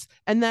evidence.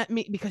 And that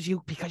means because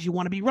you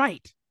want to be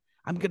right.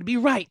 I'm going to be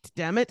right,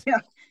 damn it. Yeah.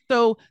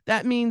 So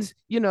that means,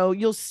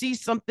 you'll see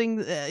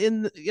something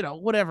in,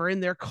 whatever, in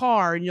their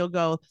car, and you'll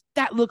go,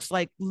 that looks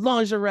like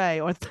lingerie,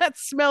 or that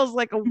smells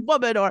like a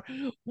woman, or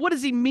what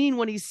does he mean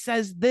when he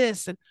says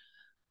this? And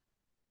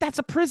that's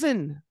a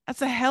prison.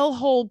 That's a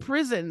hellhole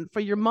prison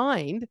for your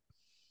mind,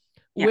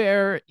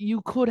 where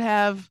you could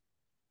have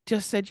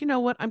just said, you know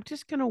what, I'm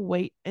just going to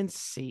wait and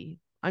see.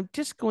 I'm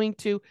just going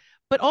to,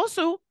 but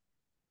also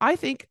I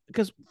think,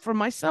 because for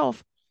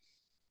myself,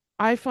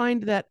 I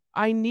find that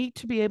I need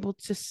to be able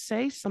to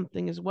say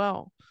something as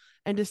well,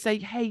 and to say,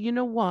 hey, you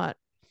know what?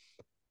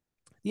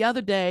 The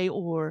other day,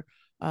 or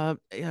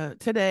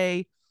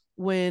today,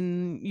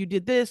 when you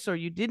did this or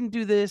you didn't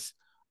do this,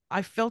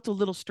 I felt a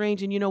little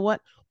strange. And you know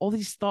what? All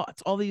these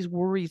thoughts, all these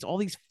worries, all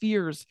these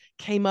fears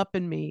came up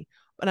in me.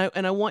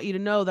 And I want you to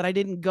know that I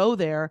didn't go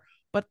there,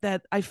 but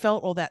that I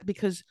felt all that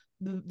because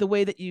the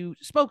way that you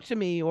spoke to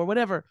me or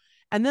whatever.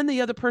 And then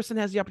the other person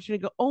has the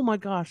opportunity to go, oh my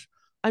gosh,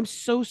 I'm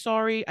so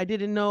sorry. I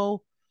didn't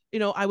know,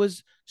 I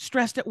was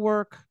stressed at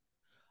work.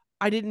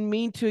 I didn't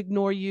mean to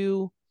ignore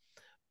you.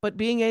 But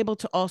being able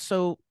to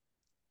also,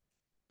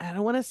 I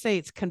don't want to say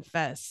it's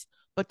confess,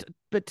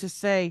 but to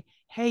say,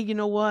 hey, you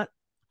know what?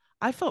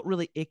 I felt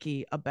really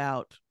icky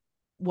about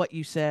what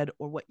you said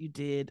or what you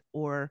did,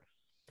 or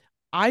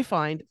I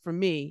find for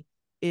me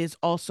is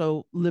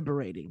also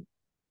liberating.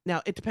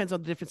 Now it depends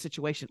on the different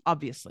situation,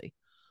 obviously,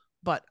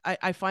 but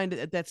I find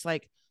that that's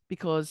like,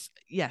 because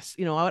yes,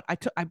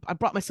 I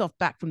brought myself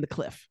back from the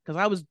cliff because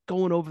I was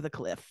going over the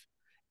cliff,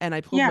 and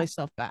I pulled Yeah,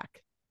 myself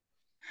back.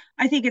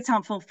 I think it's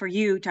helpful for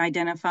you to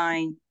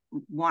identify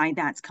why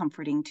that's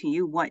comforting to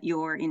you, what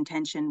your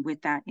intention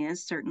with that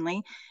is,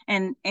 certainly.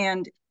 And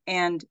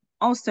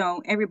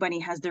also everybody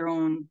has their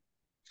own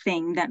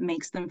thing that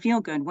makes them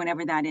feel good,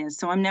 whatever that is.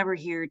 So I'm never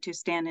here to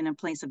stand in a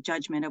place of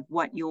judgment of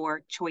what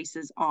your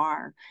choices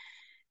are.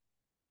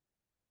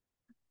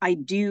 I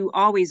do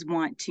always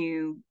want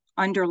to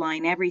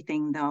underline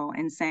everything though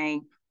and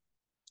say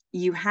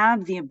you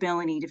have the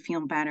ability to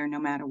feel better no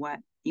matter what.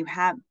 You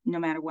have no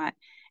matter what.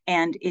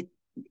 And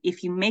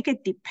if you make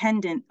it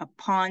dependent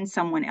upon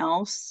someone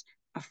else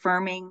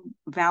affirming,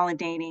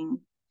 validating,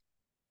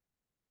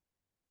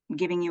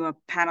 giving you a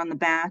pat on the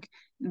back,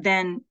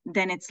 then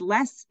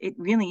it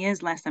really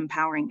is less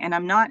empowering. And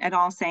I'm not at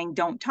all saying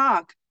don't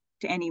talk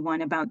to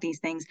anyone about these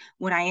things.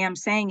 What I am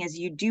saying is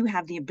you do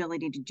have the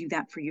ability to do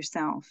that for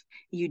yourself.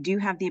 You do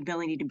have the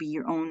ability to be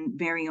your own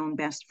very own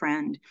best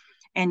friend,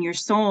 and your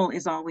soul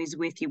is always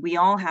with you. We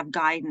all have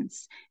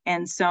guidance.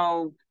 And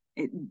so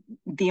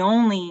the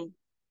only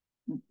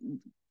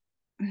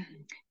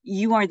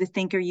you are the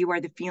thinker, you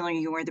are the feeler,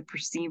 you are the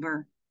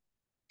perceiver,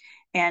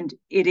 and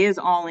it is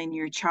all in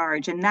your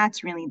charge. And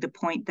that's really the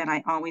point that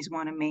I always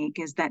want to make,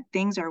 is that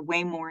things are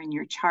way more in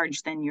your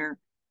charge than you're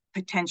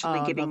potentially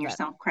Oh, I giving love that.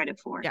 yourself credit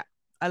for. Yeah,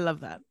 I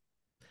love that,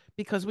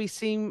 because we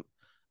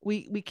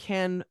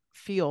can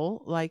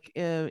feel like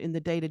in the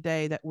day to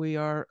day that we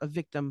are a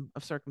victim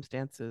of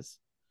circumstances,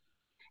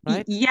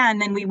 right? Yeah,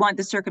 and then we want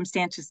the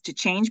circumstances to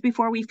change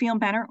before we feel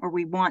better, or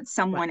we want Right.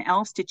 someone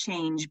else to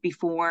change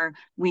before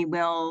we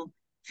will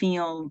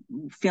fill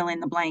in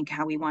the blank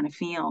how we want to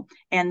feel.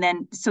 And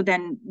then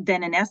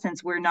in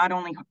essence we're not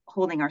only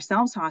holding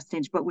ourselves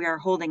hostage, but we are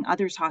holding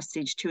others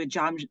hostage to a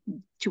job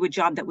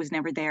that was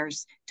never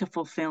theirs to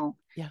fulfill.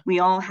 Yeah. We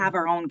all have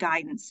our own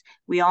guidance,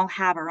 we all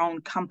have our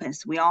own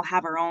compass, we all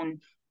have our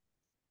own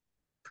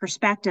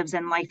perspectives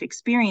and life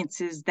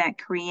experiences that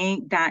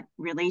create that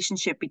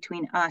relationship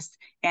between us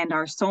and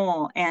our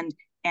soul. And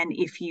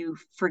if you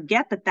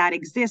forget that that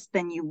exists,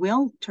 then you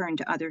will turn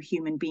to other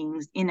human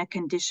beings in a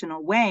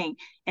conditional way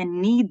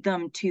and need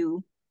them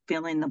to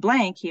fill in the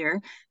blank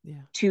here.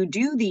 Yeah. To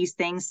do these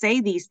things,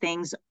 say these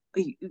things.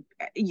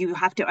 You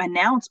have to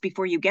announce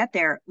before you get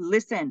there,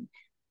 listen,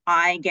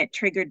 I get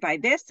triggered by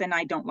this, and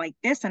I don't like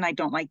this, and I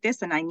don't like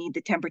this, and I need the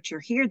temperature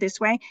here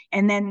this way.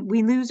 And then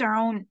we lose our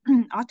own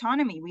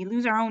autonomy. We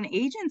lose our own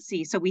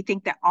agency. So we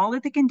think that all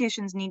of the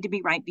conditions need to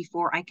be right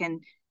before I can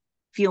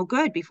feel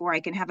good, before I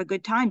can have a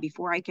good time,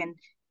 before I can,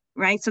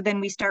 right? So then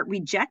we start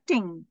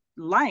rejecting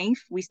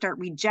life. We start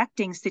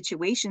rejecting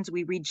situations.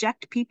 We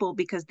reject people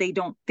because they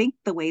don't think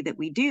the way that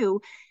we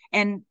do.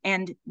 And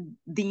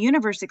the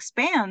universe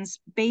expands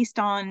based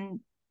on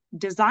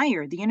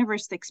desire. The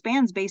universe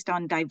expands based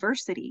on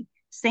diversity.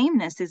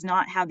 Sameness is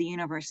not how the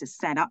universe is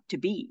set up to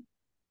be.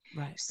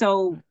 Right.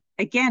 So Right.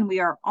 again, we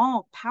are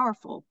all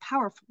powerful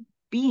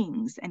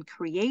beings and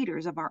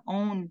creators of our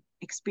own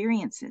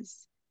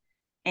experiences.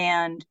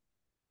 And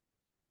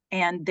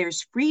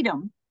there's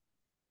freedom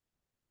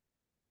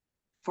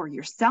for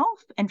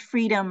yourself and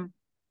freedom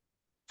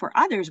for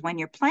others when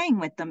you're playing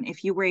with them.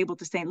 If you were able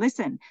to say,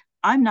 listen,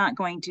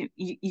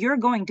 you're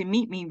going to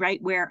meet me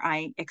right where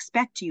I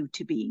expect you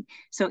to be.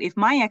 So if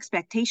my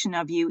expectation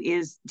of you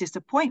is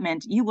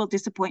disappointment, you will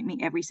disappoint me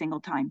every single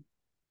time.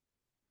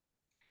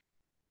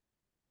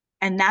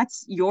 And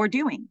that's your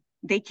doing.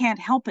 They can't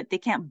help it. They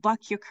can't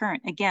buck your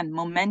current. Again,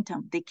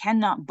 momentum. They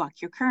cannot buck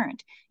your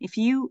current. If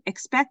you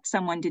expect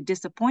someone to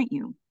disappoint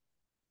you,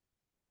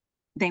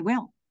 they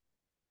will.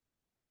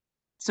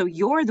 So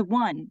you're the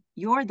one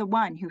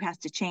who has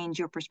to change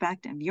your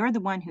perspective. You're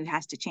the one who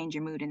has to change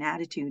your mood and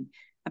attitude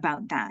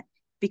about that,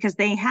 because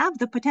they have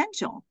the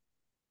potential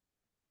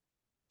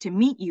to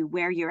meet you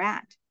where you're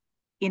at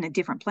in a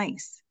different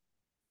place.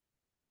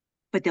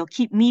 But they'll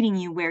keep meeting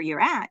you where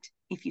you're at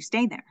if you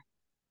stay there.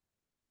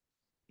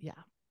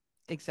 Yeah,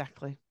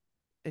 exactly.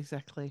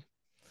 Exactly.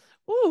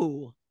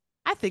 Ooh,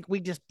 I think we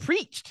just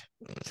preached.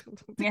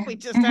 Yeah. We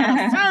just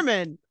had a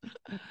sermon.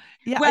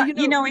 Yeah, Well,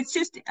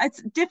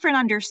 it's different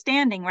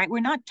understanding, right?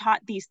 We're not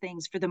taught these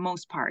things for the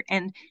most part,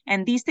 and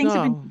these things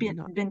have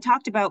no, been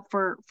talked about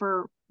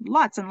for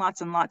lots and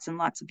lots and lots and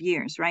lots of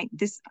years, right?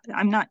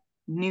 I'm not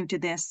new to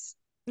this.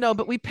 no,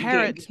 but we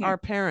parrot Yeah. our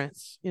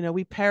parents.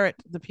 We parrot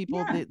the people,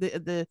 Yeah.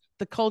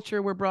 the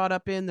culture we're brought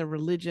up in, the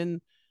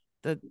religion,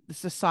 the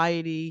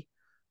society.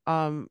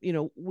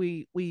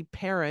 We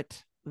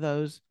parrot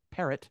those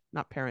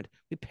not parent.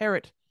 We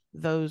parrot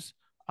those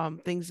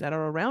things that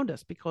are around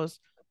us because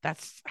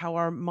that's how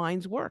our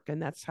minds work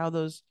and that's how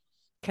those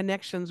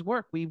connections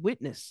work. We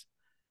witness.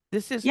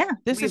 This is Yeah,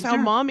 this we is how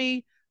observe.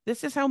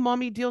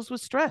 mommy deals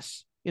with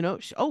stress.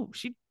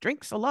 She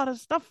drinks a lot of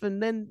stuff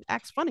and then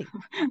acts funny.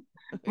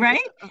 Right.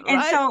 And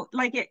Right. so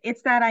like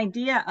it's that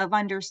idea of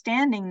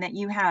understanding that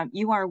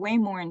you are way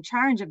more in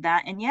charge of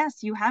that. And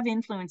yes, you have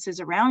influences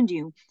around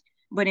you,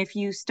 but if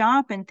you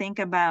stop and think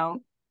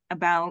about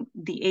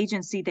the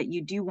agency that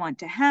you do want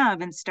to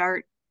have and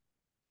start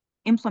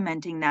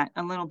implementing that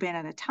a little bit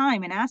at a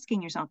time and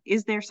asking yourself,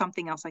 is there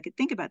something else I could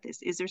think about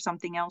this? Is there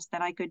something else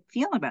that I could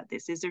feel about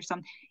this? Is there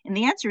some? And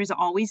the answer is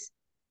always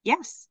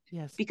yes.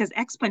 Yes. Because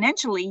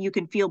exponentially, you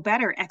can feel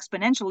better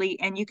exponentially,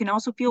 and you can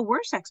also feel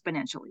worse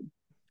exponentially.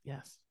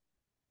 Yes.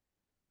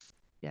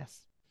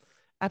 Yes.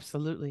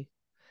 Absolutely.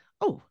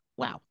 Oh,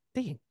 wow.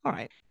 Dang. All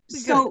right.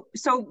 So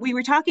we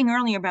were talking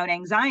earlier about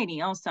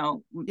anxiety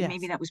also. Yes.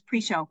 Maybe that was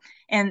pre-show.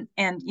 And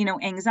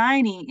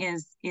anxiety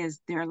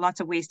is there are lots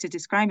of ways to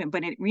describe it,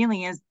 but it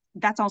really is,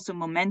 that's also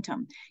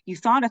momentum. You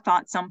thought a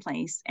thought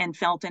someplace and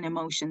felt an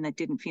emotion that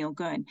didn't feel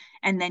good,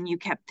 and then you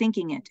kept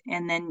thinking it,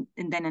 and then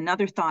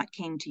another thought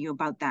came to you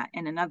about that,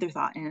 and another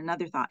thought, and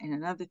another thought, and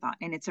another thought,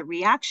 and it's a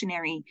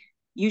reactionary,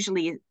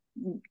 usually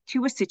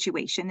to a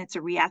situation. It's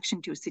a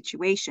reaction to a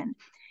situation,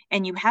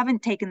 and you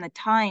haven't taken the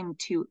time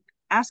to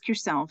ask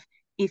yourself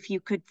if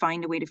you could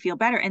find a way to feel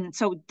better. And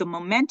so the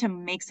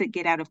momentum makes it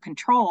get out of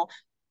control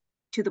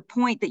to the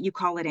point that you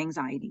call it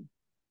anxiety.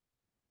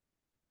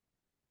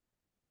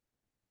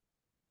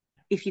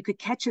 If you could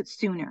catch it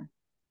sooner,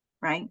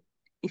 right?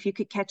 If you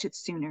could catch it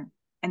sooner.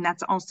 And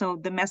that's also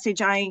the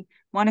message I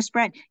want to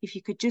spread. If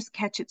you could just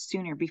catch it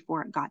sooner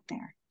before it got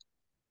there.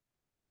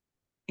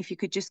 If you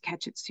could just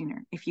catch it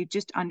sooner. If you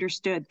just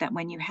understood that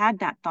when you had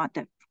that thought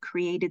that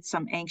created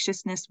some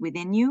anxiousness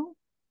within you,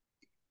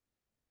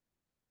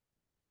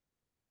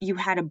 you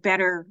had a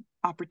better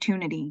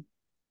opportunity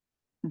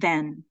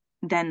than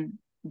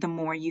the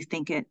more you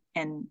think it,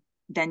 and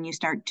then you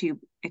start to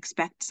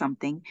expect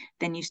something,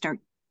 then you start,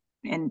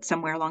 and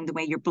somewhere along the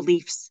way your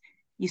beliefs,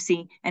 you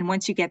see, and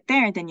once you get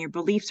there, then your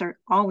beliefs are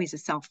always a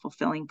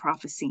self-fulfilling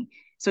prophecy.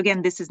 So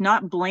again, this is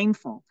not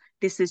blameful.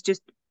 This is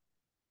just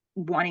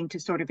wanting to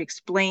sort of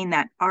explain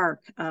that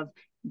arc of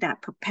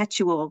that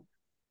perpetual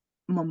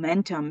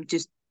momentum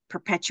just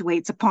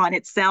perpetuates upon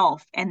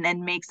itself and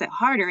then makes it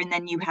harder, and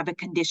then you have a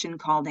condition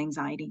called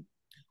anxiety.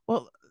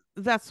 Well,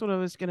 that's what I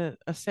was going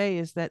to say,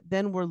 is that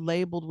then we're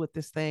labeled with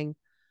this thing,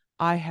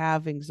 I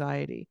have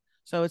anxiety.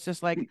 So it's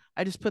just like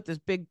I just put this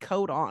big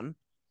coat on,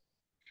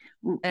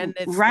 and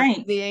it's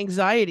right. the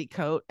anxiety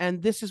coat,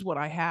 and this is what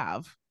I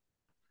have.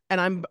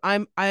 And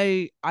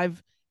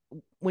I've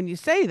when you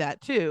say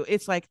that too,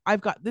 it's like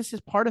I've got, this is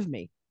part of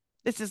me.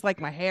 This is like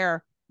my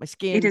hair, my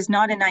skin. It is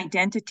not an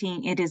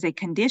identity. It is a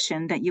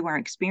condition that you are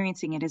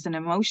experiencing. It is an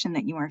emotion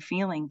that you are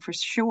feeling, for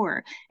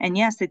sure. And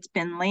yes, it's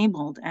been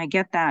labeled. I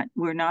get that.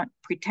 We're not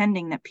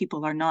pretending that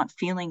people are not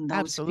feeling those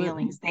Absolutely.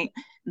 feelings.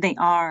 They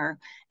are.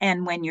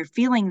 And when you're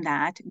feeling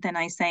that, then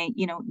I say,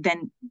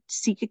 then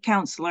seek a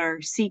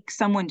counselor, seek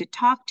someone to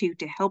talk to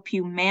help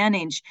you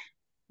manage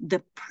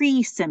the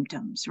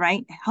pre-symptoms,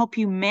 right? Help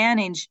you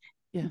manage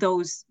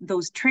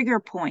those trigger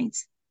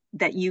points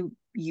that you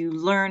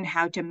learn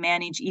how to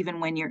manage even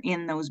when you're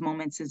in those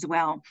moments as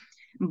well.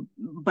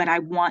 But I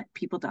want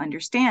people to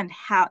understand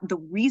how the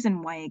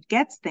reason why it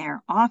gets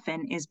there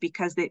often is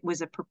because it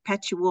was a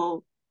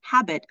perpetual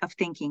habit of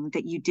thinking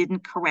that you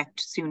didn't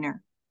correct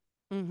sooner.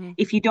 Mm-hmm.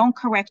 If you don't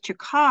correct your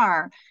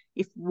car,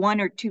 if one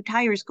or two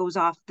tires goes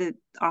off the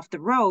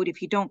road,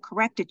 if you don't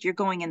correct it, you're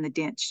going in the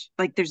ditch.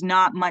 Like there's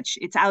not much,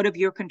 it's out of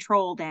your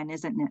control then,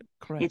 isn't it?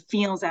 Correct. It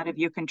feels out of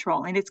your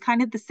control. And it's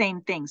kind of the same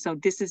thing. So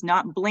this is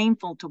not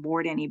blameful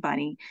toward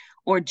anybody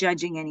or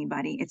judging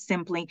anybody. It's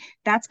simply,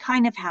 that's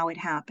kind of how it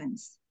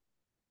happens.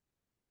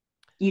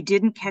 You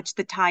didn't catch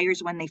the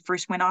tires when they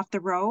first went off the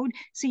road,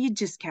 so you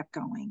just kept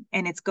going.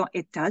 And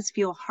it does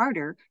feel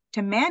harder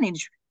to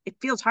manage. It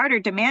feels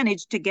harder to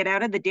manage to get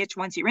out of the ditch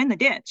once you're in the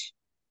ditch.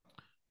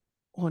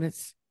 Well,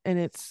 it's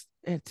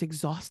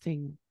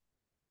exhausting,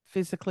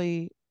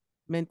 physically,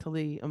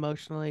 mentally,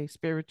 emotionally,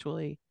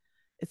 spiritually.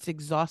 It's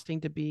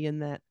exhausting to be in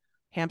that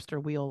hamster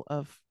wheel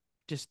of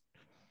just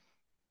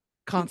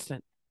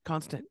constant.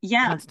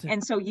 Yeah. Constant.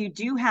 And so you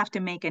do have to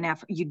make an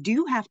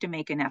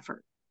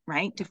effort.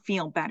 Right? To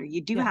feel better.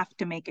 You do have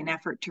to make an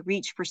effort to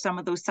reach for some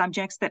of those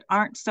subjects that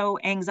aren't so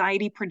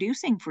anxiety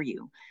producing for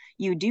you.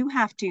 You do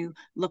have to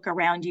look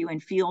around you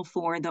and feel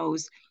for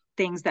those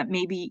things that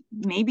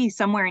maybe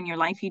somewhere in your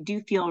life you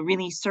do feel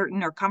really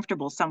certain or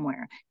comfortable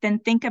somewhere, then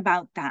think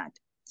about that.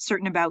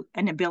 Certain about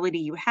an ability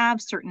you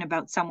have, certain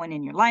about someone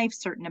in your life,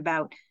 certain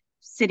about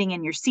sitting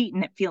in your seat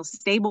and it feels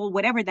stable,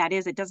 whatever that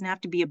is. It doesn't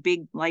have to be a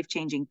big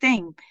life-changing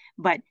thing,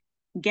 but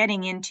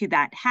getting into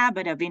that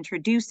habit of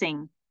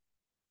introducing,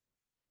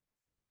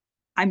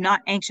 I'm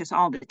not anxious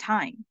all the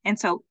time. And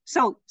so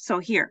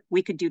here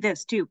we could do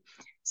this too.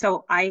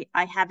 So I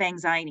have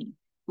anxiety.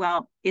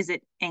 Well, is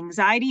it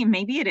anxiety?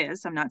 Maybe it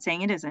is. I'm not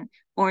saying it isn't.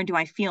 Or do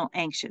I feel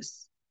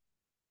anxious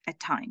at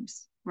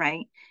times?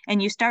 Right.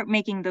 And you start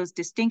making those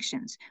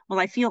distinctions. Well,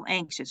 I feel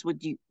anxious.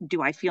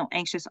 Do I feel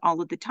anxious all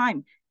of the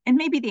time? And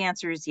maybe the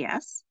answer is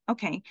yes.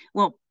 Okay.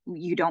 Well,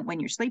 you don't when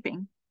you're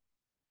sleeping.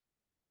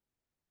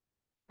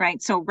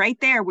 Right. So right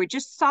there, we're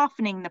just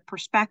softening the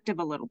perspective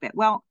a little bit.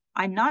 Well,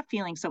 I'm not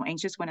feeling so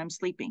anxious when I'm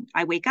sleeping.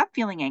 I wake up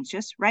feeling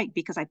anxious, right?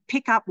 Because I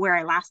pick up where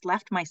I last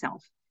left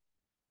myself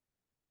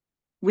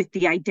with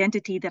the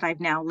identity that I've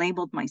now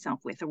labeled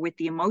myself with, or with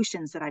the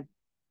emotions that I've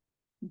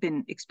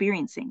been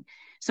experiencing.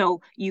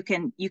 So you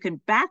can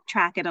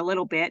backtrack it a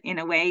little bit in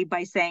a way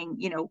by saying,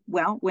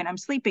 well, when I'm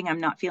sleeping, I'm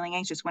not feeling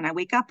anxious. When I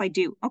wake up, I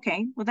do.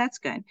 Okay, well, that's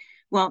good.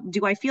 Well,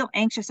 do I feel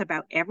anxious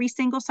about every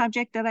single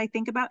subject that I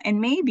think about? And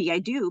maybe I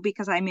do,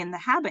 because I'm in the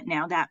habit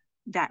now, that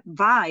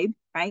vibe,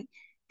 right?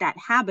 That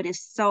habit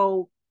is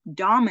so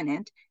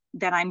dominant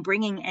that I'm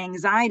bringing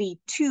anxiety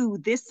to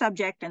this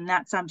subject and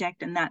that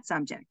subject and that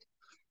subject.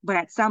 But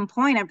at some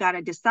point, I've got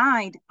to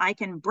decide I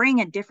can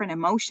bring a different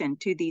emotion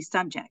to these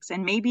subjects.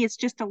 And maybe it's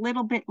just a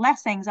little bit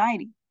less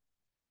anxiety.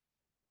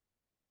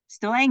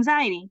 Still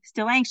anxiety,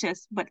 still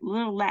anxious, but a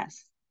little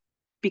less,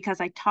 because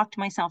I talked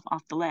myself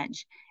off the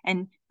ledge.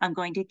 And I'm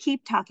going to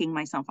keep talking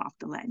myself off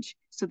the ledge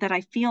so that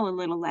I feel a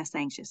little less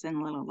anxious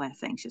and a little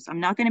less anxious. I'm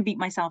not going to beat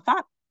myself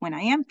up when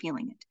I am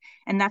feeling it.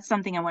 And that's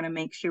something I want to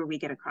make sure we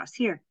get across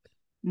here.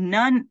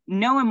 No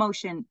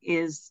emotion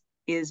is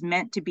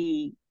meant to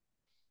be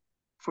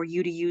for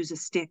you to use a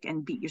stick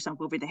and beat yourself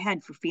over the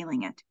head for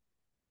feeling it.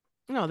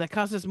 No, that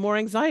causes more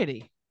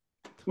anxiety.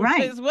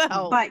 Right. As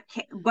well. But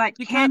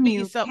can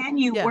you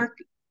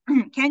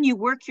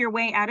work your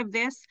way out of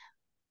this?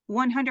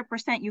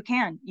 100% you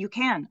can. You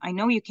can. I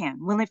know you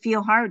can. Will it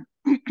feel hard?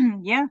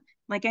 Yeah.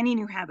 Like any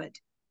new habit,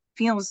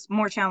 feels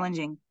more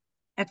challenging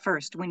at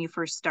first when you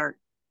first start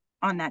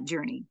on that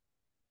journey.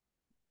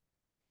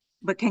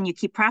 But can you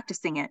keep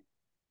practicing it?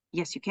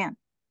 Yes, you can.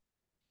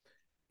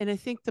 And I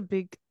think the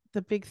big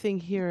thing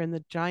here, and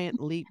the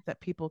giant leap that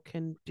people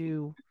can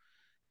do,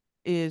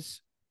 is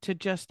to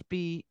just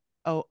be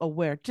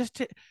aware. Just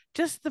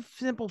the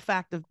simple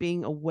fact of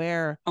being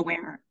aware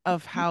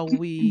of how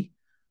we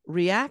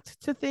react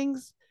to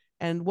things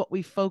and what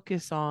we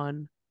focus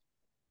on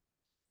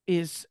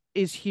is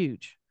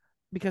huge.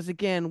 Because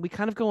again, we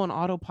kind of go on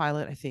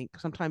autopilot. I think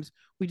sometimes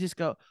we just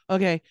go,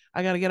 okay,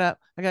 I got to get up,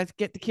 I got to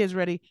get the kids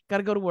ready, got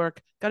to go to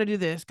work, got to do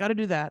this, got to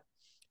do that.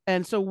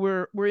 And so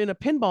we're in a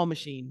pinball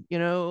machine,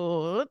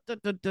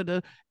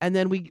 and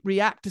then we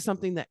react to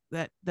something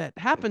that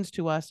happens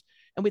to us,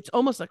 and it's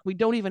almost like we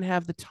don't even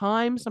have the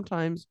time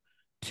sometimes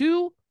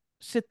to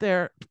sit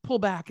there, pull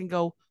back and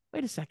go,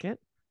 wait a second,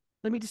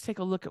 let me just take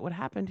a look at what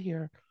happened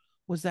here.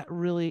 Was that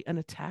really an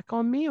attack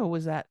on me, or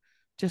was that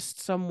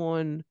just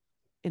someone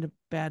in a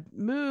bad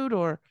mood?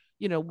 Or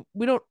we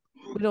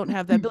don't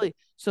have that ability.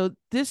 So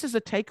this is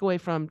a takeaway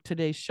from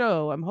today's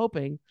show. I'm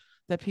hoping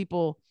that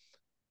people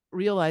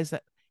realize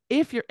that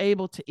if you're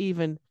able to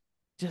even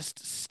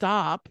just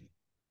stop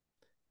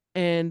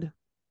and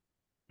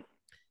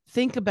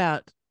think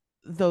about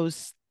the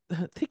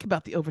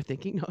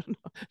overthinking.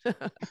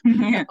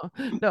 No.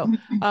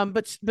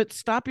 But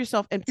stop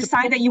yourself and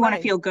decide that you want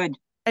to feel good.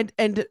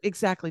 And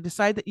exactly,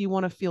 decide that you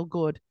want to feel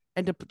good,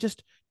 and to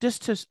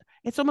just to,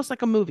 it's almost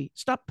like a movie.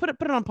 Stop, put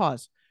it on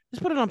pause.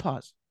 Just put it on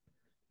pause.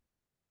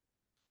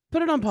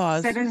 Put it on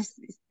pause.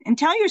 And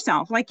tell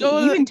yourself,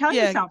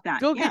 yourself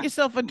that. Get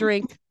yourself a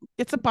drink,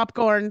 get some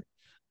popcorn,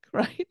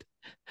 right?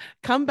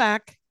 Come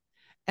back,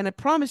 and I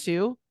promise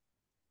you,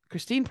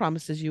 Christine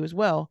promises you as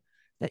well,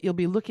 that you'll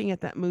be looking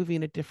at that movie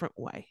in a different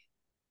way,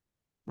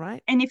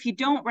 right? And if you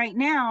don't right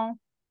now,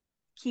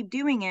 keep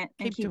doing it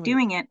and keep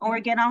doing it, or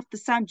get off the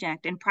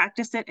subject and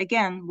practice it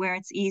again where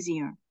it's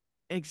easier.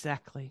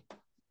 Exactly.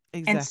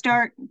 And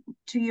start,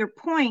 to your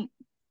point,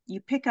 you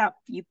pick up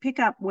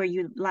where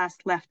you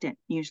last left it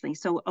usually.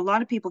 So a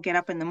lot of people get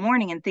up in the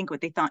morning and think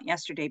what they thought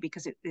yesterday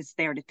because it's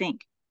there to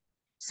think.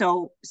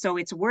 So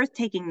it's worth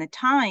taking the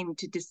time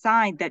to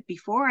decide that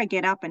before I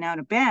get up and out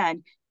of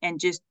bed and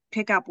just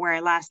pick up where I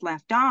last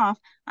left off,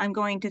 I'm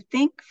going to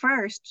think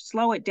first,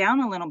 slow it down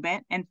a little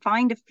bit, and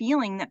find a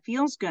feeling that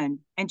feels good.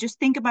 And just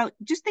think about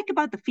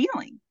the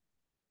feeling.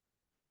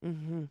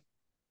 Mm-hmm.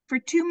 For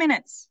 2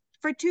 minutes,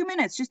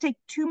 just take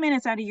 2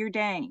 minutes out of your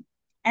day,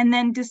 and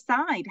then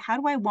decide, how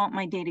do I want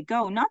my day to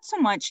go? Not so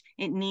much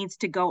it needs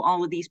to go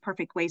all of these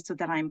perfect ways so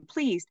that I'm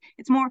pleased.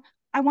 It's more,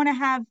 I want to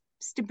have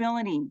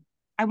stability.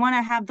 I want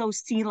to have those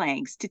sea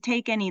legs to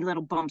take any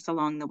little bumps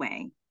along the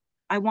way.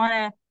 I want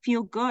to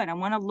feel good. I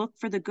want to look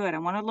for the good. I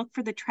want to look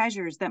for the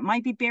treasures that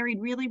might be buried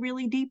really,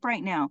 really deep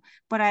right now.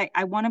 But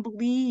I want to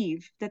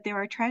believe that there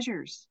are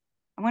treasures.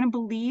 I want to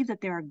believe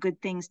that there are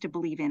good things to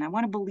believe in. I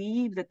want to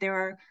believe that there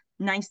are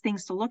nice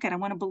things to look at. I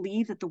want to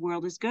believe that the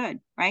world is good,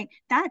 right?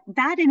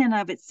 That in and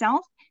of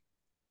itself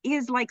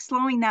is like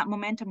slowing that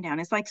momentum down.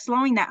 It's like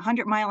slowing that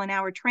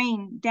 100-mile-an-hour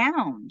train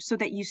down so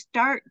that you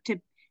start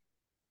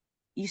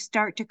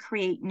to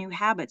create new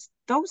habits.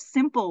 Those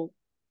simple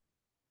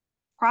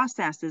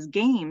processes,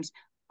 games,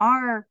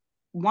 are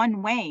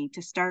one way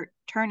to start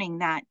turning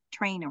that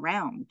train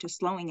around, to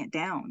slowing it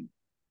down.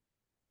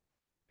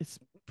 It's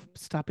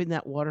stopping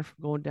that water from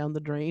going down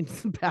the drain,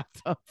 the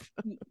bathtub.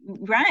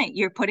 Right.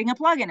 You're putting a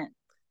plug in it.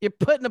 You're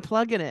putting a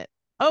plug in it.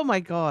 Oh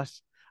my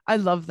gosh. I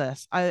love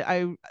this.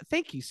 I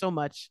thank you so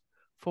much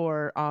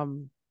for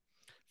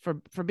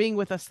being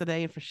with us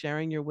today and for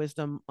sharing your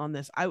wisdom on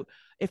this.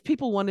 If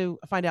people want to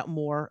find out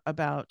more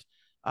about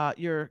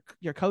your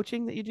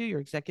coaching that you do, your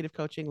executive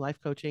coaching, life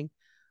coaching,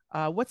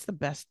 what's the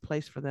best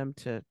place for them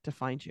to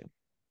find you?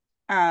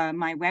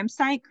 My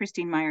website,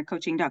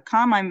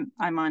 ChristineMeyerCoaching.com.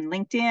 I'm on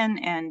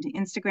LinkedIn and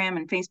Instagram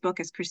and Facebook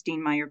as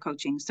Christine Meyer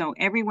Coaching. So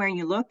everywhere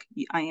you look,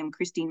 I am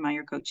Christine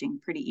Meyer Coaching.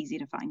 Pretty easy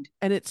to find.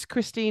 And it's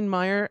Christine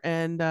Meyer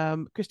and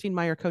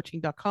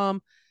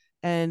ChristineMeyerCoaching.com.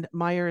 And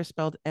Meyer is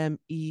spelled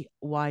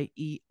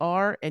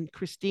Meyer. And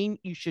Christine,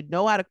 you should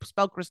know how to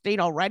spell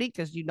Christine already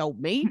because you know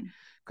me.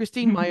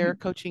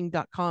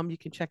 ChristineMeyerCoaching.com. You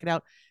can check it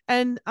out.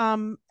 And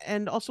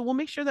also we'll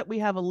make sure that we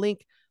have a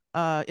link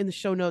in the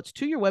show notes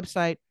to your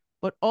website,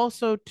 but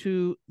also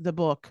to the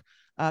book.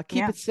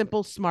 Keep It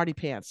Simple, Smarty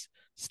Pants.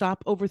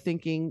 Stop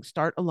overthinking,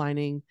 start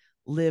aligning,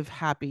 live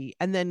happy.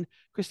 And then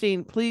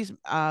Christine, please,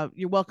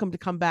 you're welcome to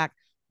come back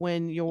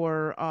when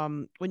your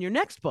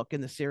next book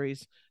in the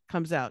series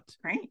comes out.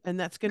 Great. And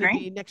that's going to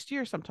be next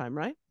year sometime,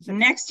 right?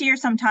 Next year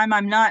sometime.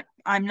 I'm not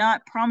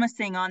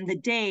promising on the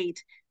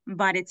date,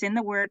 but it's in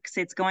the works.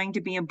 It's going to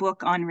be a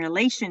book on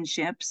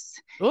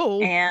relationships. Oh,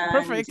 and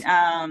perfect.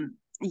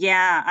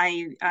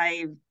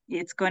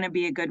 It's going to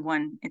be a good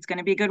one. It's going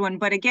to be a good one.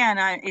 But again,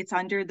 it's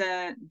under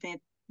the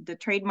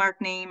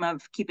trademark name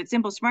of Keep It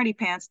Simple, Smarty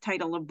Pants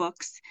title of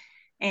books.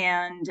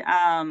 And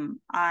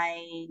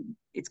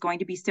it's going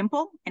to be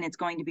simple and it's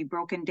going to be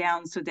broken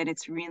down so that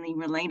it's really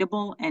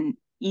relatable and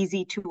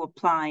easy to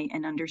apply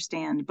and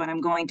understand. But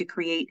I'm going to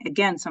create,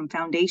 again, some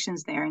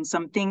foundations there and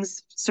some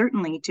things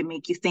certainly to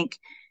make you think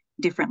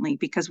differently,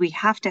 because we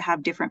have to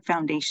have different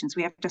foundations.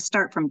 We have to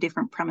start from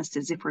different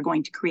premises if we're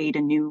going to create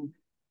a new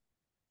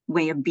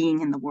way of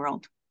being in the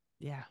world.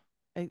 Yeah.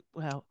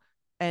 Well,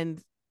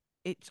 and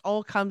it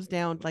all comes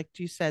down, like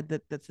you said,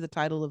 that's the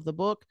title of the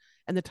book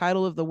and the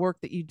title of the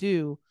work that you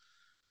do.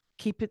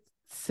 Keep it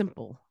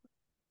simple.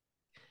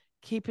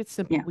 Keep it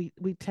simple. Yeah.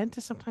 We tend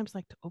to sometimes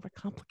like to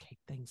overcomplicate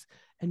things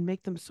and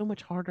make them so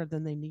much harder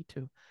than they need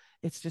to.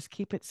 It's just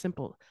keep it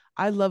simple.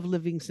 I love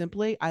living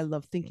simply. I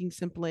love thinking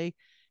simply.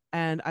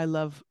 And I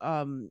love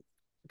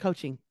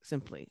coaching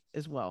simply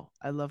as well.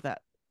 I love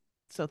that.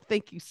 So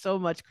thank you so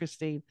much,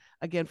 Christine,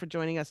 again, for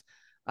joining us.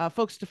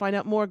 Folks, to find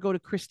out more, go to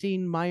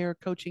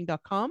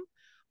ChristineMeyerCoaching.com.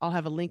 I'll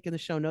have a link in the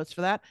show notes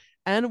for that.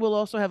 And we'll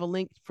also have a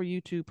link for you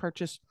to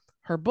purchase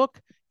her book,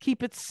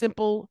 Keep It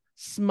Simple,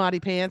 Smarty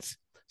Pants.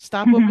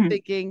 Stop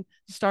overthinking,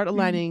 start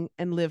aligning,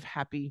 and live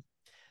happy.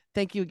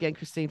 Thank you again,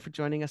 Christine, for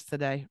joining us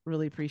today.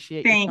 Really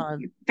appreciate your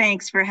time.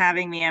 Thanks for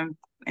having me.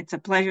 It's a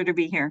pleasure to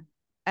be here.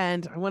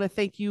 And I want to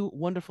thank you,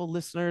 wonderful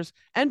listeners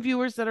and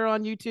viewers that are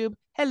on YouTube.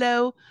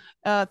 Hello.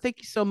 Thank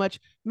you so much.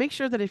 Make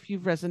sure that if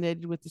you've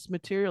resonated with this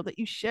material, that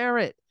you share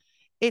it.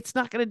 It's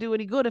not going to do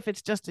any good if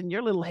it's just in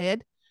your little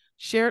head.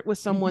 Share it with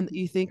someone that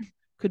you think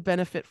could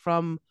benefit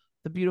from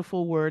the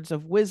beautiful words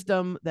of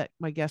wisdom that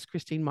my guest,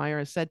 Christine Meyer,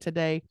 has said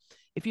today.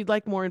 If you'd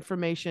like more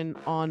information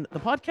on the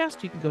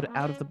podcast, you can go to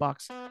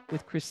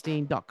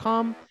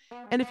outoftheboxwithchristine.com.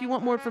 And if you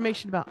want more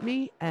information about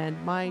me and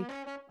my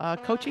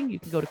coaching, you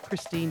can go to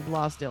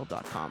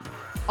christineblasdale.com.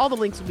 All the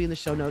links will be in the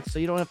show notes, so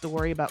you don't have to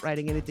worry about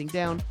writing anything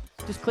down.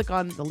 Just click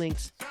on the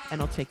links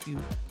and I'll take you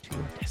to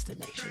your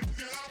destination.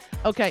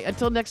 Okay,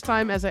 until next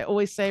time, as I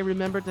always say,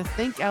 remember to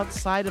think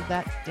outside of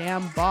that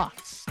damn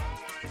box.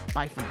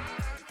 Bye for now.